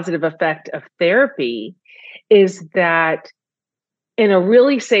and positive effect of therapy is that in a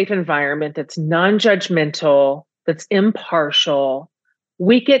really safe environment that's non-judgmental, that's impartial,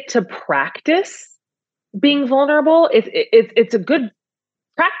 we get to practice being vulnerable. It's a good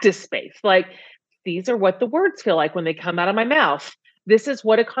practice space. Like, these are what the words feel like when they come out of my mouth. This is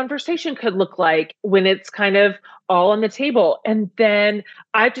what a conversation could look like when it's kind of all on the table. And then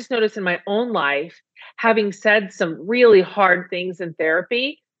I've just noticed in my own life, having said some really hard things in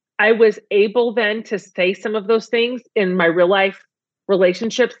therapy, I was able then to say some of those things in my real life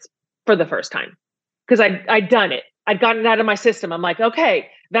relationships for the first time. Because I'd done it. I'd gotten it out of my system. I'm like, okay,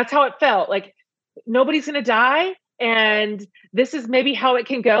 that's how it felt. Like, nobody's going to die. And this is maybe how it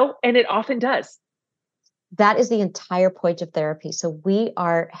can go. And it often does. That is the entire point of therapy. So we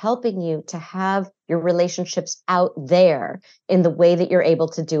are helping you to have your relationships out there in the way that you're able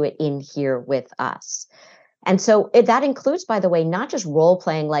to do it in here with us. And so that includes, by the way, not just role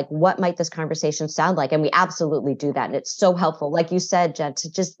playing, like what might this conversation sound like? And we absolutely do that. And it's so helpful, like you said, Jen,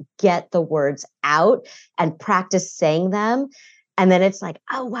 to just get the words out and practice saying them. And then it's like,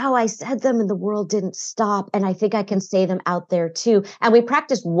 oh, wow, I said them and the world didn't stop. And I think I can say them out there too. And we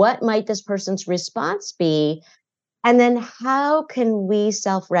practice, what might this person's response be? And then how can we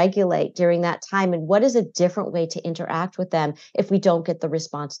self-regulate during that time? And what is a different way to interact with them if we don't get the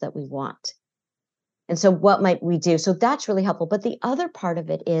response that we want? And so what might we do? So that's really helpful. But the other part of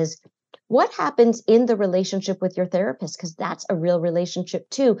it is, what happens in the relationship with your therapist? Because that's a real relationship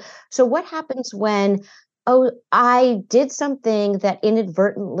too. So what happens when, oh, I did something that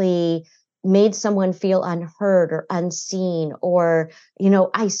inadvertently made someone feel unheard or unseen, or,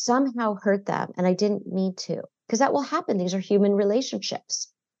 I somehow hurt them and I didn't mean to, because that will happen. These are human relationships.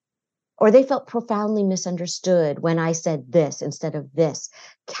 Or they felt profoundly misunderstood when I said this instead of this.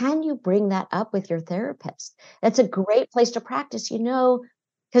 Can you bring that up with your therapist? That's a great place to practice,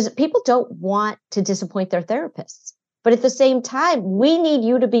 because people don't want to disappoint their therapists. But at the same time, we need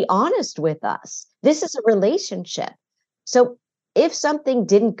you to be honest with us. This is a relationship. So if something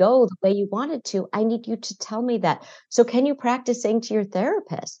didn't go the way you wanted to, I need you to tell me that. So can you practice saying to your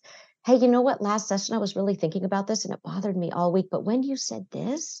therapist, hey, you know what? Last session, I was really thinking about this and it bothered me all week. But when you said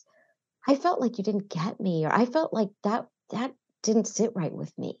this, I felt like you didn't get me, or I felt like that didn't sit right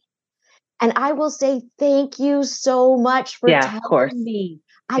with me. And I will say, thank you so much for telling me.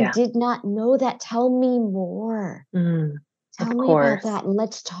 I did not know that. Tell me more. Tell me about that. And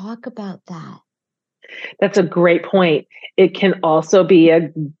let's talk about that. That's a great point. It can also be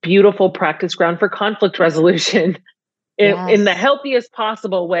a beautiful practice ground for conflict resolution in the healthiest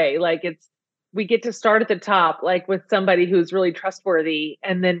possible way. Like, we get to start at the top, like with somebody who's really trustworthy,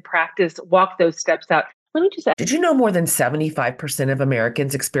 and then walk those steps out. Let me just ask. Did you know more than 75% of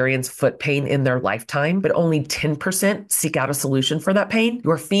Americans experience foot pain in their lifetime, but only 10% seek out a solution for that pain?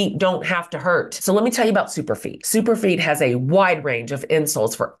 Your feet don't have to hurt. So let me tell you about Superfeet. Superfeet has a wide range of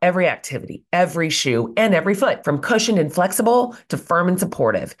insoles for every activity, every shoe, and every foot, from cushioned and flexible to firm and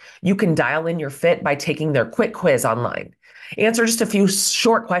supportive. You can dial in your fit by taking their quick quiz online. Answer just a few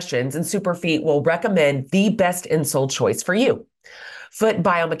short questions, and Superfeet will recommend the best insole choice for you. Foot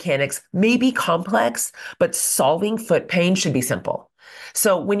biomechanics may be complex, but solving foot pain should be simple.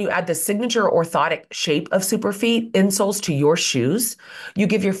 So when you add the signature orthotic shape of Superfeet insoles to your shoes, you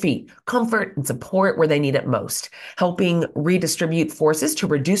give your feet comfort and support where they need it most, helping redistribute forces to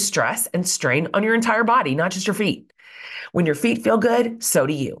reduce stress and strain on your entire body, not just your feet. When your feet feel good, so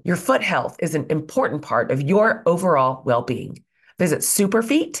do you. Your foot health is an important part of your overall well-being. Visit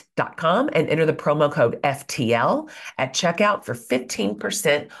superfeet.com and enter the promo code FTL at checkout for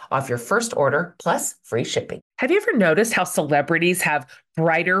 15% off your first order plus free shipping. Have you ever noticed how celebrities have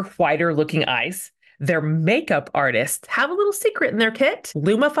brighter, whiter looking eyes? Their makeup artists have a little secret in their kit: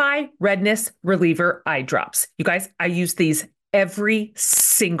 Lumify Redness Reliever Eye Drops. You guys, I use these every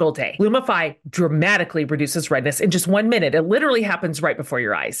single day. Lumify dramatically reduces redness in just 1 minute. It literally happens right before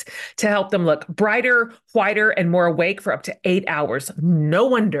your eyes to help them look brighter, whiter, and more awake for up to 8 hours. No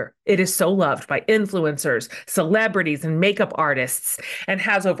wonder it is so loved by influencers, celebrities, and makeup artists, and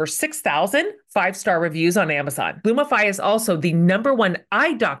has over 6,000 five-star reviews on Amazon. Lumify is also the #1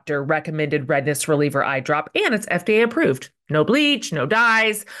 eye doctor recommended redness reliever eye drop, and it's FDA approved. No bleach, no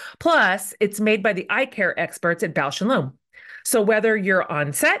dyes. Plus, it's made by the eye care experts at Bausch & Lomb. So whether you're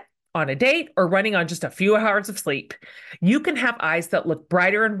on set, on a date, or running on just a few hours of sleep, you can have eyes that look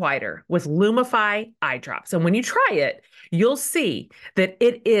brighter and whiter with Lumify eye drops. And when you try it, you'll see that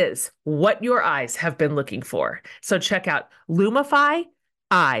it is what your eyes have been looking for. So check out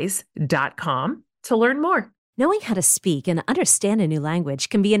lumifyeyes.com to learn more. Knowing how to speak and understand a new language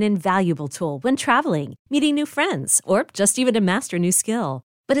can be an invaluable tool when traveling, meeting new friends, or just even to master a new skill.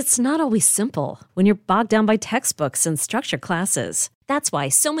 But it's not always simple when you're bogged down by textbooks and structured classes. That's why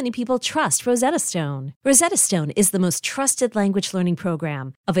so many people trust Rosetta Stone. Rosetta Stone is the most trusted language learning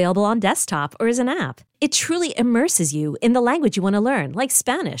program, available on desktop or as an app. It truly immerses you in the language you want to learn, like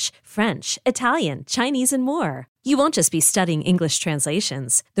Spanish, French, Italian, Chinese, and more. You won't just be studying English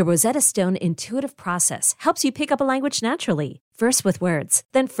translations. The Rosetta Stone intuitive process helps you pick up a language naturally, first with words,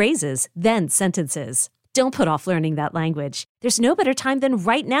 then phrases, then sentences. Don't put off learning that language. There's no better time than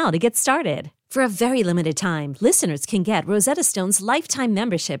right now to get started. For a very limited time, listeners can get Rosetta Stone's lifetime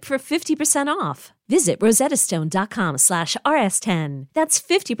membership for 50% off. Visit rosettastone.com/rs10. That's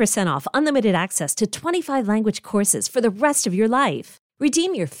 50% off unlimited access to 25 language courses for the rest of your life.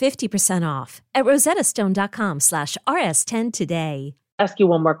 Redeem your 50% off at rosettastone.com/rs10 today. Ask you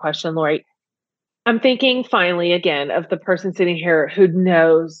one more question, Lori. I'm thinking finally again of the person sitting here who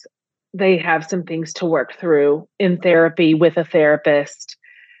knows they have some things to work through in therapy with a therapist.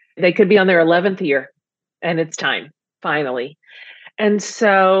 They could be on their 11th year and it's time, finally. And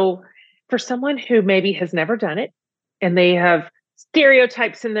so for someone who maybe has never done it and they have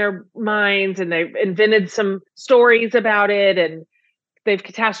stereotypes in their minds and they've invented some stories about it and they've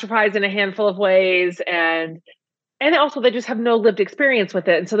catastrophized in a handful of ways and also they just have no lived experience with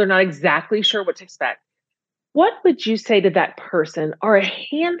it. And so they're not exactly sure what to expect. What would you say to that person are a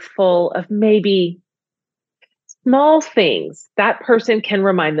handful of maybe small things that person can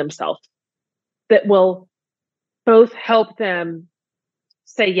remind themselves that will both help them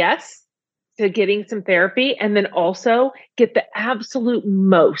say yes to getting some therapy and then also get the absolute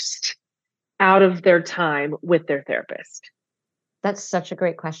most out of their time with their therapist? That's such a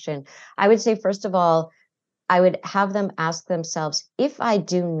great question. I would say, first of all, I would have them ask themselves, if I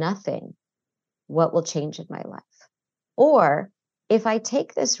do nothing, what will change in my life? Or if I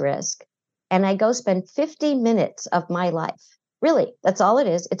take this risk and I go spend 50 minutes of my life, really, that's all it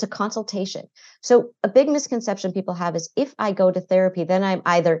is. It's a consultation. So a big misconception people have is if I go to therapy, then I'm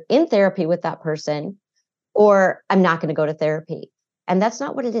either in therapy with that person or I'm not going to go to therapy. And that's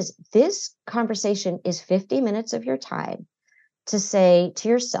not what it is. This conversation is 50 minutes of your time to say to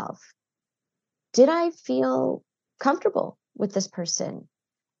yourself, did I feel comfortable with this person?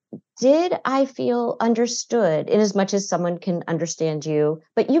 Did I feel understood in as much as someone can understand you?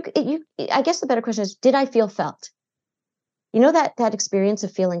 But I guess the better question is, did I feel felt? You know, that experience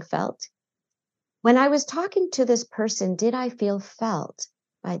of feeling felt? When I was talking to this person, did I feel felt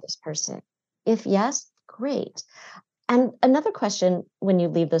by this person? If yes, great. And another question when you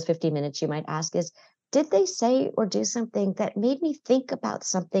leave those 50 minutes, you might ask is, did they say or do something that made me think about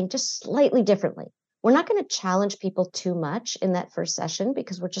something just slightly differently? We're not going to challenge people too much in that first session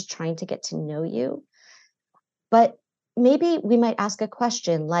because we're just trying to get to know you. But maybe we might ask a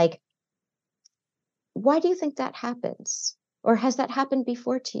question like, why do you think that happens? Or has that happened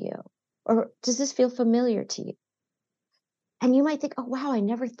before to you? Or does this feel familiar to you? And you might think, oh, wow, I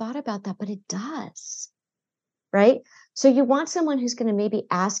never thought about that, but it does, right? So you want someone who's going to maybe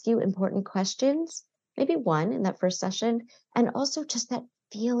ask you important questions, maybe one in that first session, and also just that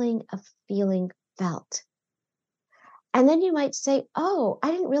feeling of feeling felt. And then you might say, oh, I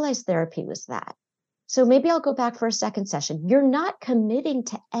didn't realize therapy was that. So maybe I'll go back for a second session. You're not committing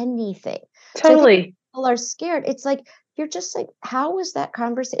to anything. Totally. So people are scared. It's like, you're just like, how was that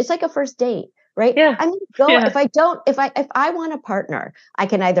conversation? It's like a first date, right? Yeah. I'm going to go, if I want a partner, I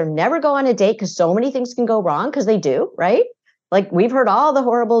can either never go on a date because so many things can go wrong because they do, right? Like we've heard all the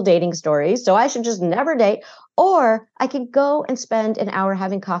horrible dating stories. So I should just never date. Or I can go and spend an hour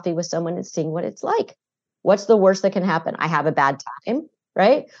having coffee with someone and seeing what it's like. What's the worst that can happen? I have a bad time,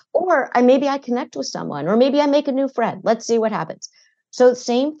 right? Or maybe I connect with someone, or maybe I make a new friend. Let's see what happens. So the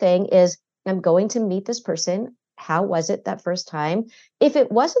same thing is I'm going to meet this person. How was it that first time? If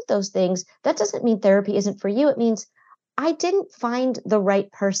it wasn't those things, that doesn't mean therapy isn't for you. It means I didn't find the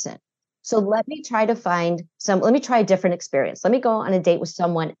right person. So let me try a different experience. Let me go on a date with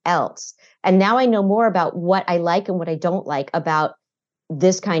someone else. And now I know more about what I like and what I don't like about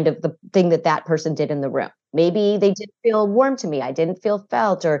this kind of the thing that person did in the room. Maybe they didn't feel warm to me. I didn't feel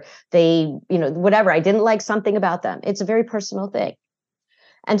felt, or they, whatever. I didn't like something about them. It's a very personal thing.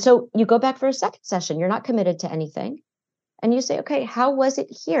 And so you go back for a second session. You're not committed to anything. And you say, okay, how was it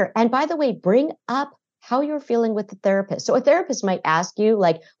here? And by the way, bring up how you're feeling with the therapist. So a therapist might ask you,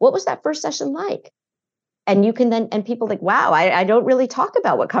 like, what was that first session like? And you can then, and people like, wow, I don't really talk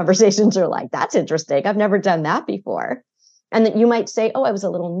about what conversations are like. That's interesting. I've never done that before. And then you might say, oh, I was a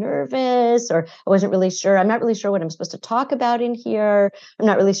little nervous, or I wasn't really sure. I'm not really sure what I'm supposed to talk about in here. I'm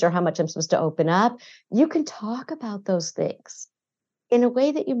not really sure how much I'm supposed to open up. You can talk about those things in a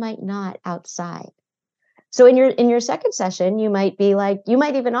way that you might not outside. So in your second session, you might be like, you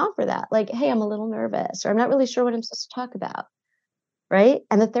might even offer that, like, hey, I'm a little nervous, or I'm not really sure what I'm supposed to talk about. Right.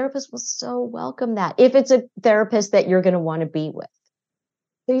 And the therapist will so welcome that if it's a therapist that you're going to want to be with.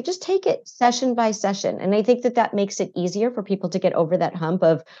 So you just take it session by session. And I think that makes it easier for people to get over that hump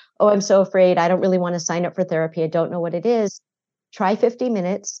of, oh, I'm so afraid. I don't really want to sign up for therapy. I don't know what it is. Try 50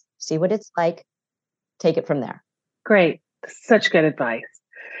 minutes, see what it's like, take it from there. Great. Such good advice.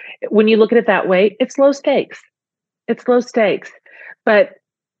 When you look at it that way, it's low stakes. It's low stakes, but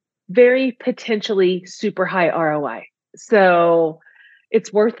very potentially super high ROI. So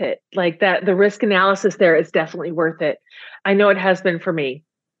it's worth it. Like that, the risk analysis there is definitely worth it. I know it has been for me.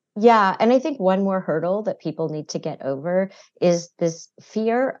 Yeah. And I think one more hurdle that people need to get over is this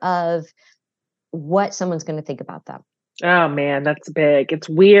fear of what someone's going to think about them. Oh man, that's big. It's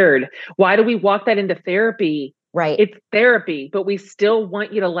weird. Why do we walk that into therapy? Right. It's therapy, but we still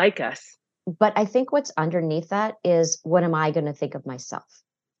want you to like us. But I think what's underneath that is, what am I going to think of myself?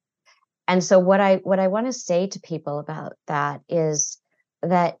 And so what I want to say to people about that is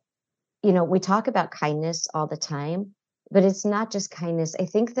that, we talk about kindness all the time, but it's not just kindness. I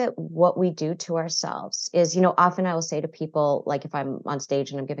think that what we do to ourselves is, often I will say to people, like if I'm on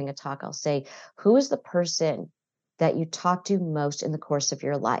stage and I'm giving a talk, I'll say, who is the person that you talk to most in the course of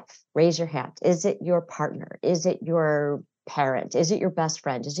your life? Raise your hand. Is it your partner? Is it your parent? Is it your best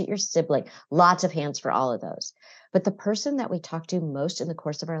friend? Is it your sibling? Lots of hands for all of those. But the person that we talk to most in the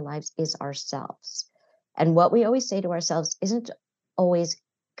course of our lives is ourselves. And what we always say to ourselves isn't always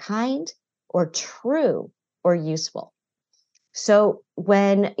kind or true or useful. So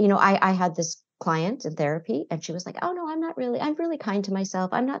when, I had this client in therapy and she was like, oh no, I'm really kind to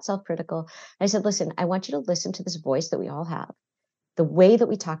myself. I'm not self-critical. I said, listen, I want you to listen to this voice that we all have, the way that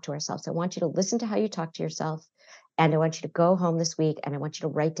we talk to ourselves. I want you to listen to how you talk to yourself. And I want you to go home this week and I want you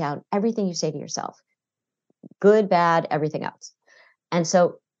to write down everything you say to yourself, good, bad, everything else. And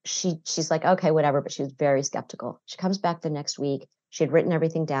so she's like, okay, whatever. But she was very skeptical. She comes back the next week. She had written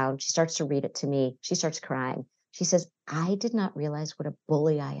everything down. She starts to read it to me. She starts crying. She says, I did not realize what a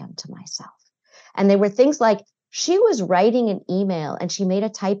bully I am to myself. And they were things like, she was writing an email and she made a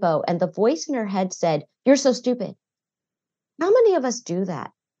typo and the voice in her head said, you're so stupid. How many of us do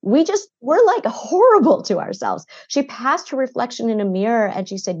that? We're like horrible to ourselves. She passed her reflection in a mirror and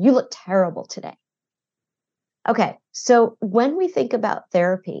she said, you look terrible today. Okay, so when we think about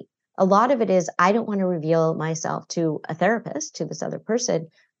therapy, a lot of it is, I don't want to reveal myself to a therapist, to this other person,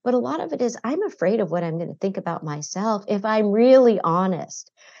 but a lot of it is, I'm afraid of what I'm going to think about myself if I'm really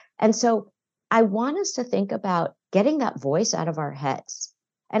honest. And so I want us to think about getting that voice out of our heads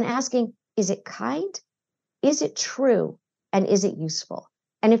and asking, is it kind? Is it true? And is it useful?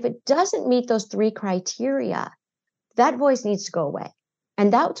 And if it doesn't meet those three criteria, that voice needs to go away.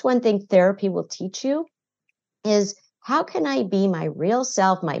 And that's one thing therapy will teach you is, how can I be my real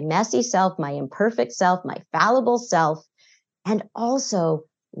self, my messy self, my imperfect self, my fallible self, and also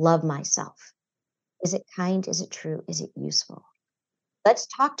love myself? Is it kind? Is it true? Is it useful? Let's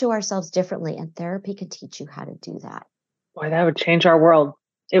talk to ourselves differently, and therapy can teach you how to do that. Boy, that would change our world.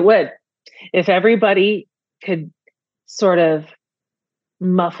 It would. If everybody could sort of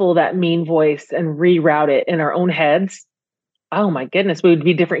muffle that mean voice and reroute it in our own heads, oh my goodness, we would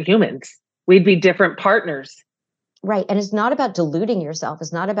be different humans. We'd be different partners. Right. And it's not about deluding yourself.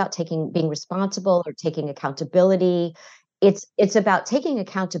 It's not about being responsible or taking accountability. It's about taking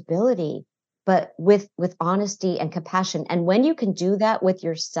accountability, but with honesty and compassion. And when you can do that with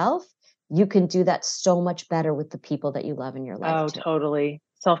yourself, you can do that so much better with the people that you love in your life. Oh, too. totally.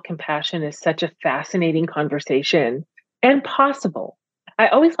 Self-compassion is such a fascinating conversation and possible. I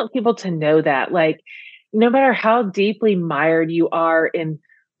always want people to know that, like, no matter how deeply mired you are in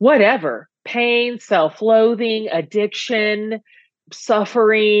whatever, pain, self-loathing, addiction,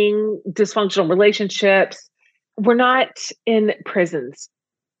 suffering, dysfunctional relationships, we're not in prisons,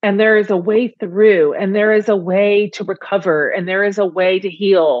 and there is a way through, and there is a way to recover, and there is a way to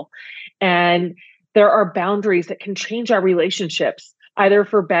heal. And there are boundaries that can change our relationships, either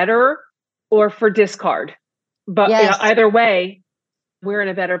for better or for discard. But Yes. either way, we're in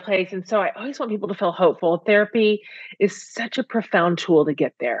a better place. And so I always want people to feel hopeful. Therapy is such a profound tool to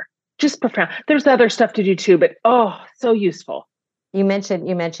get there. Just profound. There's other stuff to do too, but so useful. You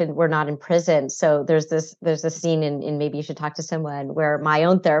mentioned we're not in prison. So there's this scene in Maybe You Should Talk to Someone where my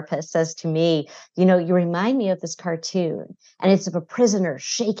own therapist says to me, you remind me of this cartoon, and it's of a prisoner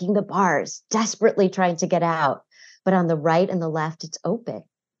shaking the bars, desperately trying to get out. But on the right and the left, it's open.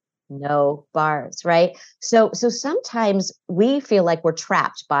 No bars, right? So sometimes we feel like we're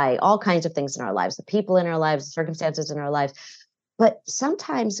trapped by all kinds of things in our lives, the people in our lives, the circumstances in our lives. But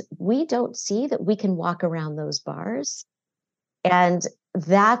sometimes we don't see that we can walk around those bars. And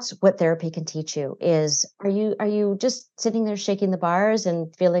that's what therapy can teach you is, are you just sitting there shaking the bars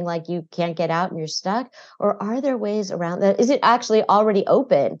and feeling like you can't get out and you're stuck? Or are there ways around that? Is it actually already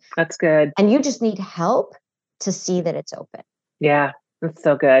open That's good. and you just need help to see that it's open? Yeah, that's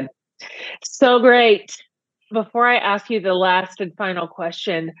so good. So great. Before I ask you the last and final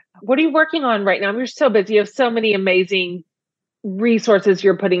question, what are you working on right now? You're so busy. You have so many amazing resources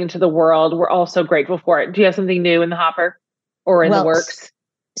you're putting into the world. We're all so grateful for it. Do you have something new in the hopper or in the Well, works?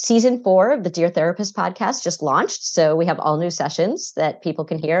 season 4 of the Dear Therapist podcast just launched. So we have all new sessions that people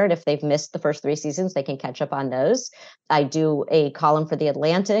can hear. And if they've missed the first 3 seasons, they can catch up on those. I do a column for The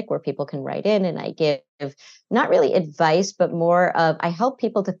Atlantic where people can write in, and I give not really advice, but more of I help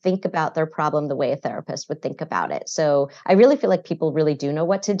people to think about their problem the way a therapist would think about it. So I really feel like people really do know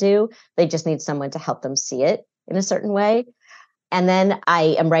what to do. They just need someone to help them see it in a certain way. And then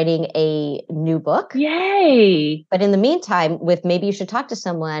I am writing a new book. Yay. But in the meantime, with Maybe You Should Talk to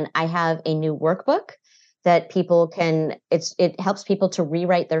Someone, I have a new workbook that people can, it helps people to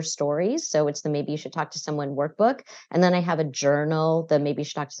rewrite their stories. So it's the Maybe You Should Talk to Someone workbook. And then I have a journal, the Maybe You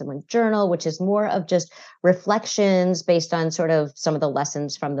Should Talk to Someone journal, which is more of just reflections based on sort of some of the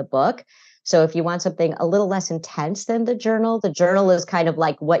lessons from the book. So if you want something a little less intense than the journal is kind of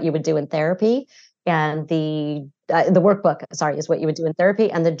like what you would do in therapy. And the workbook, sorry, is what you would do in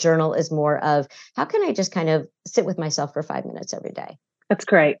therapy. And the journal is more of how can I just kind of sit with myself for 5 minutes every day? That's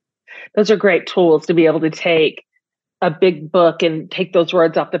great. Those are great tools to be able to take a big book and take those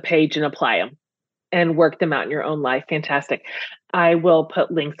words off the page and apply them and work them out in your own life. Fantastic. I will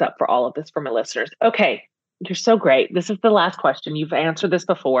put links up for all of this for my listeners. Okay. You're so great. This is the last question. You've answered this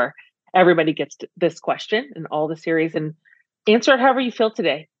before. Everybody gets this question in all the series, and answer it however you feel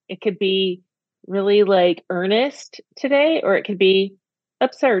today. It could be really like earnest today, or it could be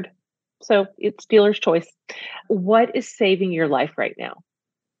absurd. So it's dealer's choice. What is saving your life right now?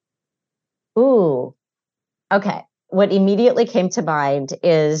 Ooh, okay. What immediately came to mind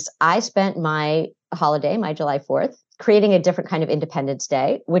is I spent my holiday, my July 4th, creating a different kind of Independence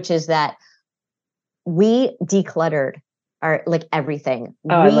Day, which is that we decluttered our like everything.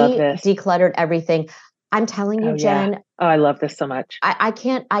 I love this. Decluttered everything. I'm telling you, Jen. Yeah. I love this so much. I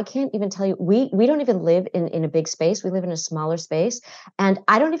can't even tell you. We don't even live in a big space. We live in a smaller space, and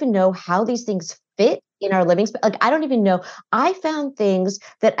I don't even know how these things fit in our living space. Like I don't even know. I found things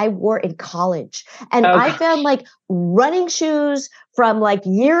that I wore in college, and I found like running shoes from like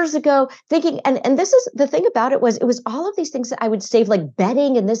years ago, thinking, and this is the thing about it was all of these things that I would save, like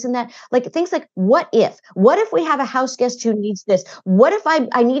bedding and this and that, like things like what if we have a house guest who needs this? What if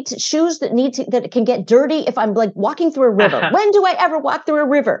I need shoes that can get dirty if I'm like walking through a river? When do I ever walk through a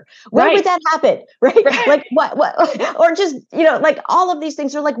river? When would that happen? Right? Like what, or just, like all of these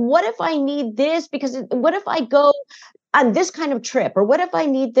things are like, what if I need this? Because what if I go on this kind of trip? Or what if I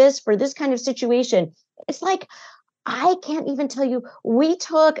need this for this kind of situation? It's like, I can't even tell you, we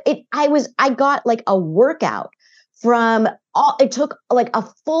took it. I got like a workout it took like a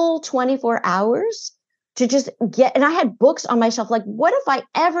full 24 hours to just get, and I had books on my shelf. Like, what if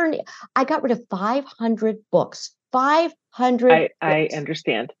I got rid of 500 books, 500. I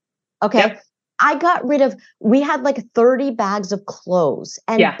understand. Okay. Yep. We had like 30 bags of clothes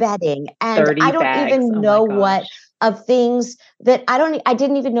and bedding. And I don't even know what of things that I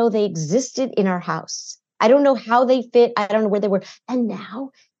didn't even know they existed in our house. I don't know how they fit. I don't know where they were. And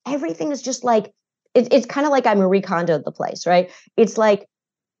now everything is just like, it's kind of like I Marie Kondoed the place, right? It's like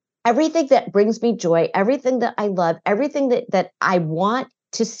everything that brings me joy, everything that I love, everything that I want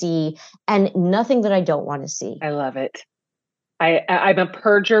to see, and nothing that I don't want to see. I love it. I'm a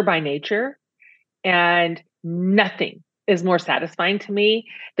purger by nature, and nothing is more satisfying to me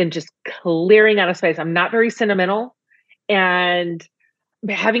than just clearing out of space. I'm not very sentimental, and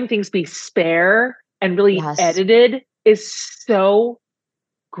having things be spare and really edited is so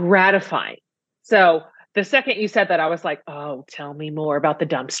gratifying. So the second you said that, I was like, oh, tell me more about the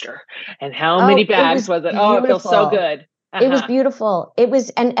dumpster and how many bags was it? Oh, it feels so good. It was beautiful. It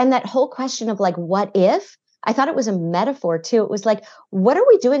was, and that whole question of like, what if? I thought it was a metaphor too. It was like, what are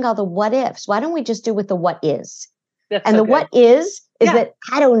we doing all the what ifs? Why don't we just do with the what is? That's and so the good. What is that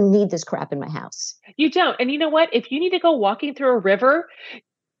I don't need this crap in my house. You don't. And you know what? If you need to go walking through a river,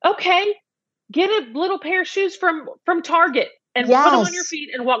 okay, get a little pair of shoes from Target and put them on your feet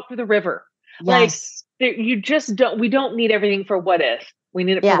and walk through the river. Yes. Like you just don't, we don't need everything for what if. We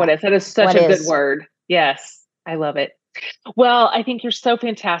need it for what if. That is such a good word. Yes. I love it. Well, I think you're so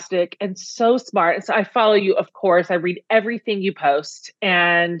fantastic and so smart. And so I follow you, of course. I read everything you post,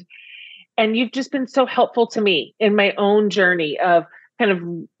 and you've just been so helpful to me in my own journey of kind of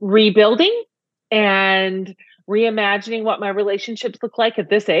rebuilding and reimagining what my relationships look like at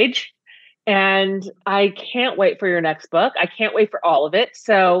this age. And I can't wait for your next book. I can't wait for all of it.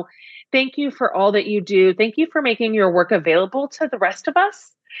 So thank you for all that you do. Thank you for making your work available to the rest of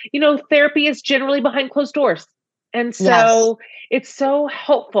us. You know, therapy is generally behind closed doors. And so it's so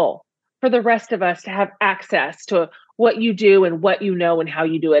helpful for the rest of us to have access to what you do and what you know and how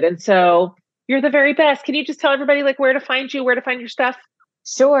you do it. And so you're the very best. Can you just tell everybody like where to find you, where to find your stuff?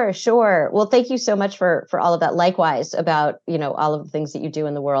 Sure. Well, thank you so much for all of that. Likewise about, all of the things that you do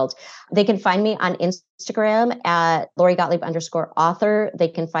in the world. They can find me on Instagram at Lori Gottlieb _author. They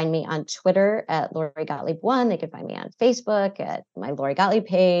can find me on Twitter at Lori Gottlieb 1. They can find me on Facebook at my Lori Gottlieb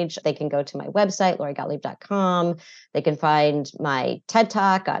page. They can go to my website, lorigottlieb.com. They can find my TED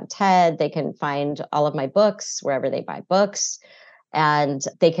Talk on TED. They can find all of my books wherever they buy books. And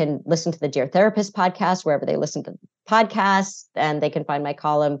they can listen to the Dear Therapist podcast, wherever they listen to podcasts, and they can find my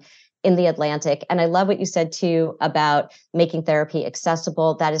column in The Atlantic. And I love what you said too about making therapy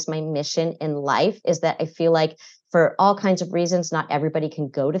accessible. That is my mission in life, is that I feel like for all kinds of reasons, not everybody can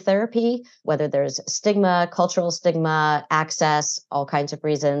go to therapy, whether there's stigma, cultural stigma, access, all kinds of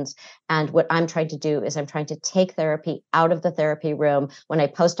reasons. And what I'm trying to do is I'm trying to take therapy out of the therapy room. When I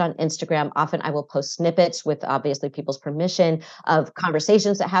post on Instagram, often I will post snippets with obviously people's permission of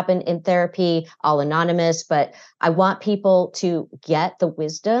conversations that happen in therapy, all anonymous. But I want people to get the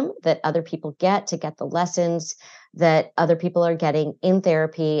wisdom that other people get, to get the lessons that other people are getting in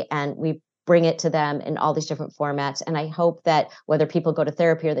therapy. And we bring it to them in all these different formats. And I hope that whether people go to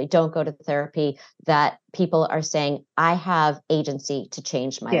therapy or they don't go to therapy, that people are saying, I have agency to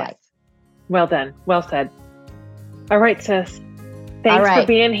change my life. Well done. Well said. All right, sis. Thanks for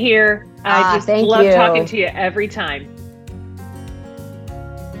being here. I just love talking to you every time.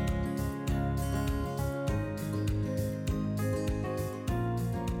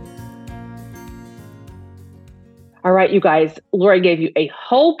 All right, you guys, Lori gave you a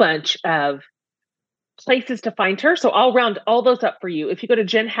whole bunch of places to find her. So I'll round all those up for you. If you go to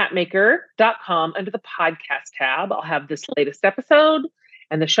jenhatmaker.com under the podcast tab, I'll have this latest episode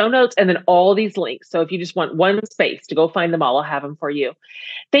and the show notes and then all these links. So if you just want one space to go find them all, I'll have them for you.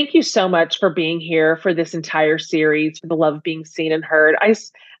 Thank you so much for being here for this entire series, for the love of being seen and heard.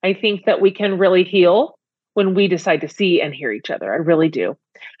 I think that we can really heal when we decide to see and hear each other. I really do.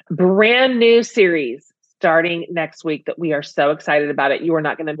 Brand new series starting next week that we are so excited about it. You are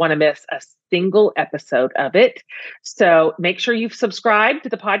not going to want to miss a single episode of it. So make sure you've subscribed to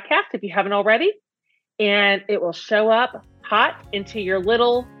the podcast if you haven't already, and it will show up hot into your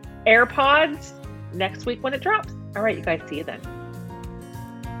little AirPods next week when it drops. All right, you guys, see you then.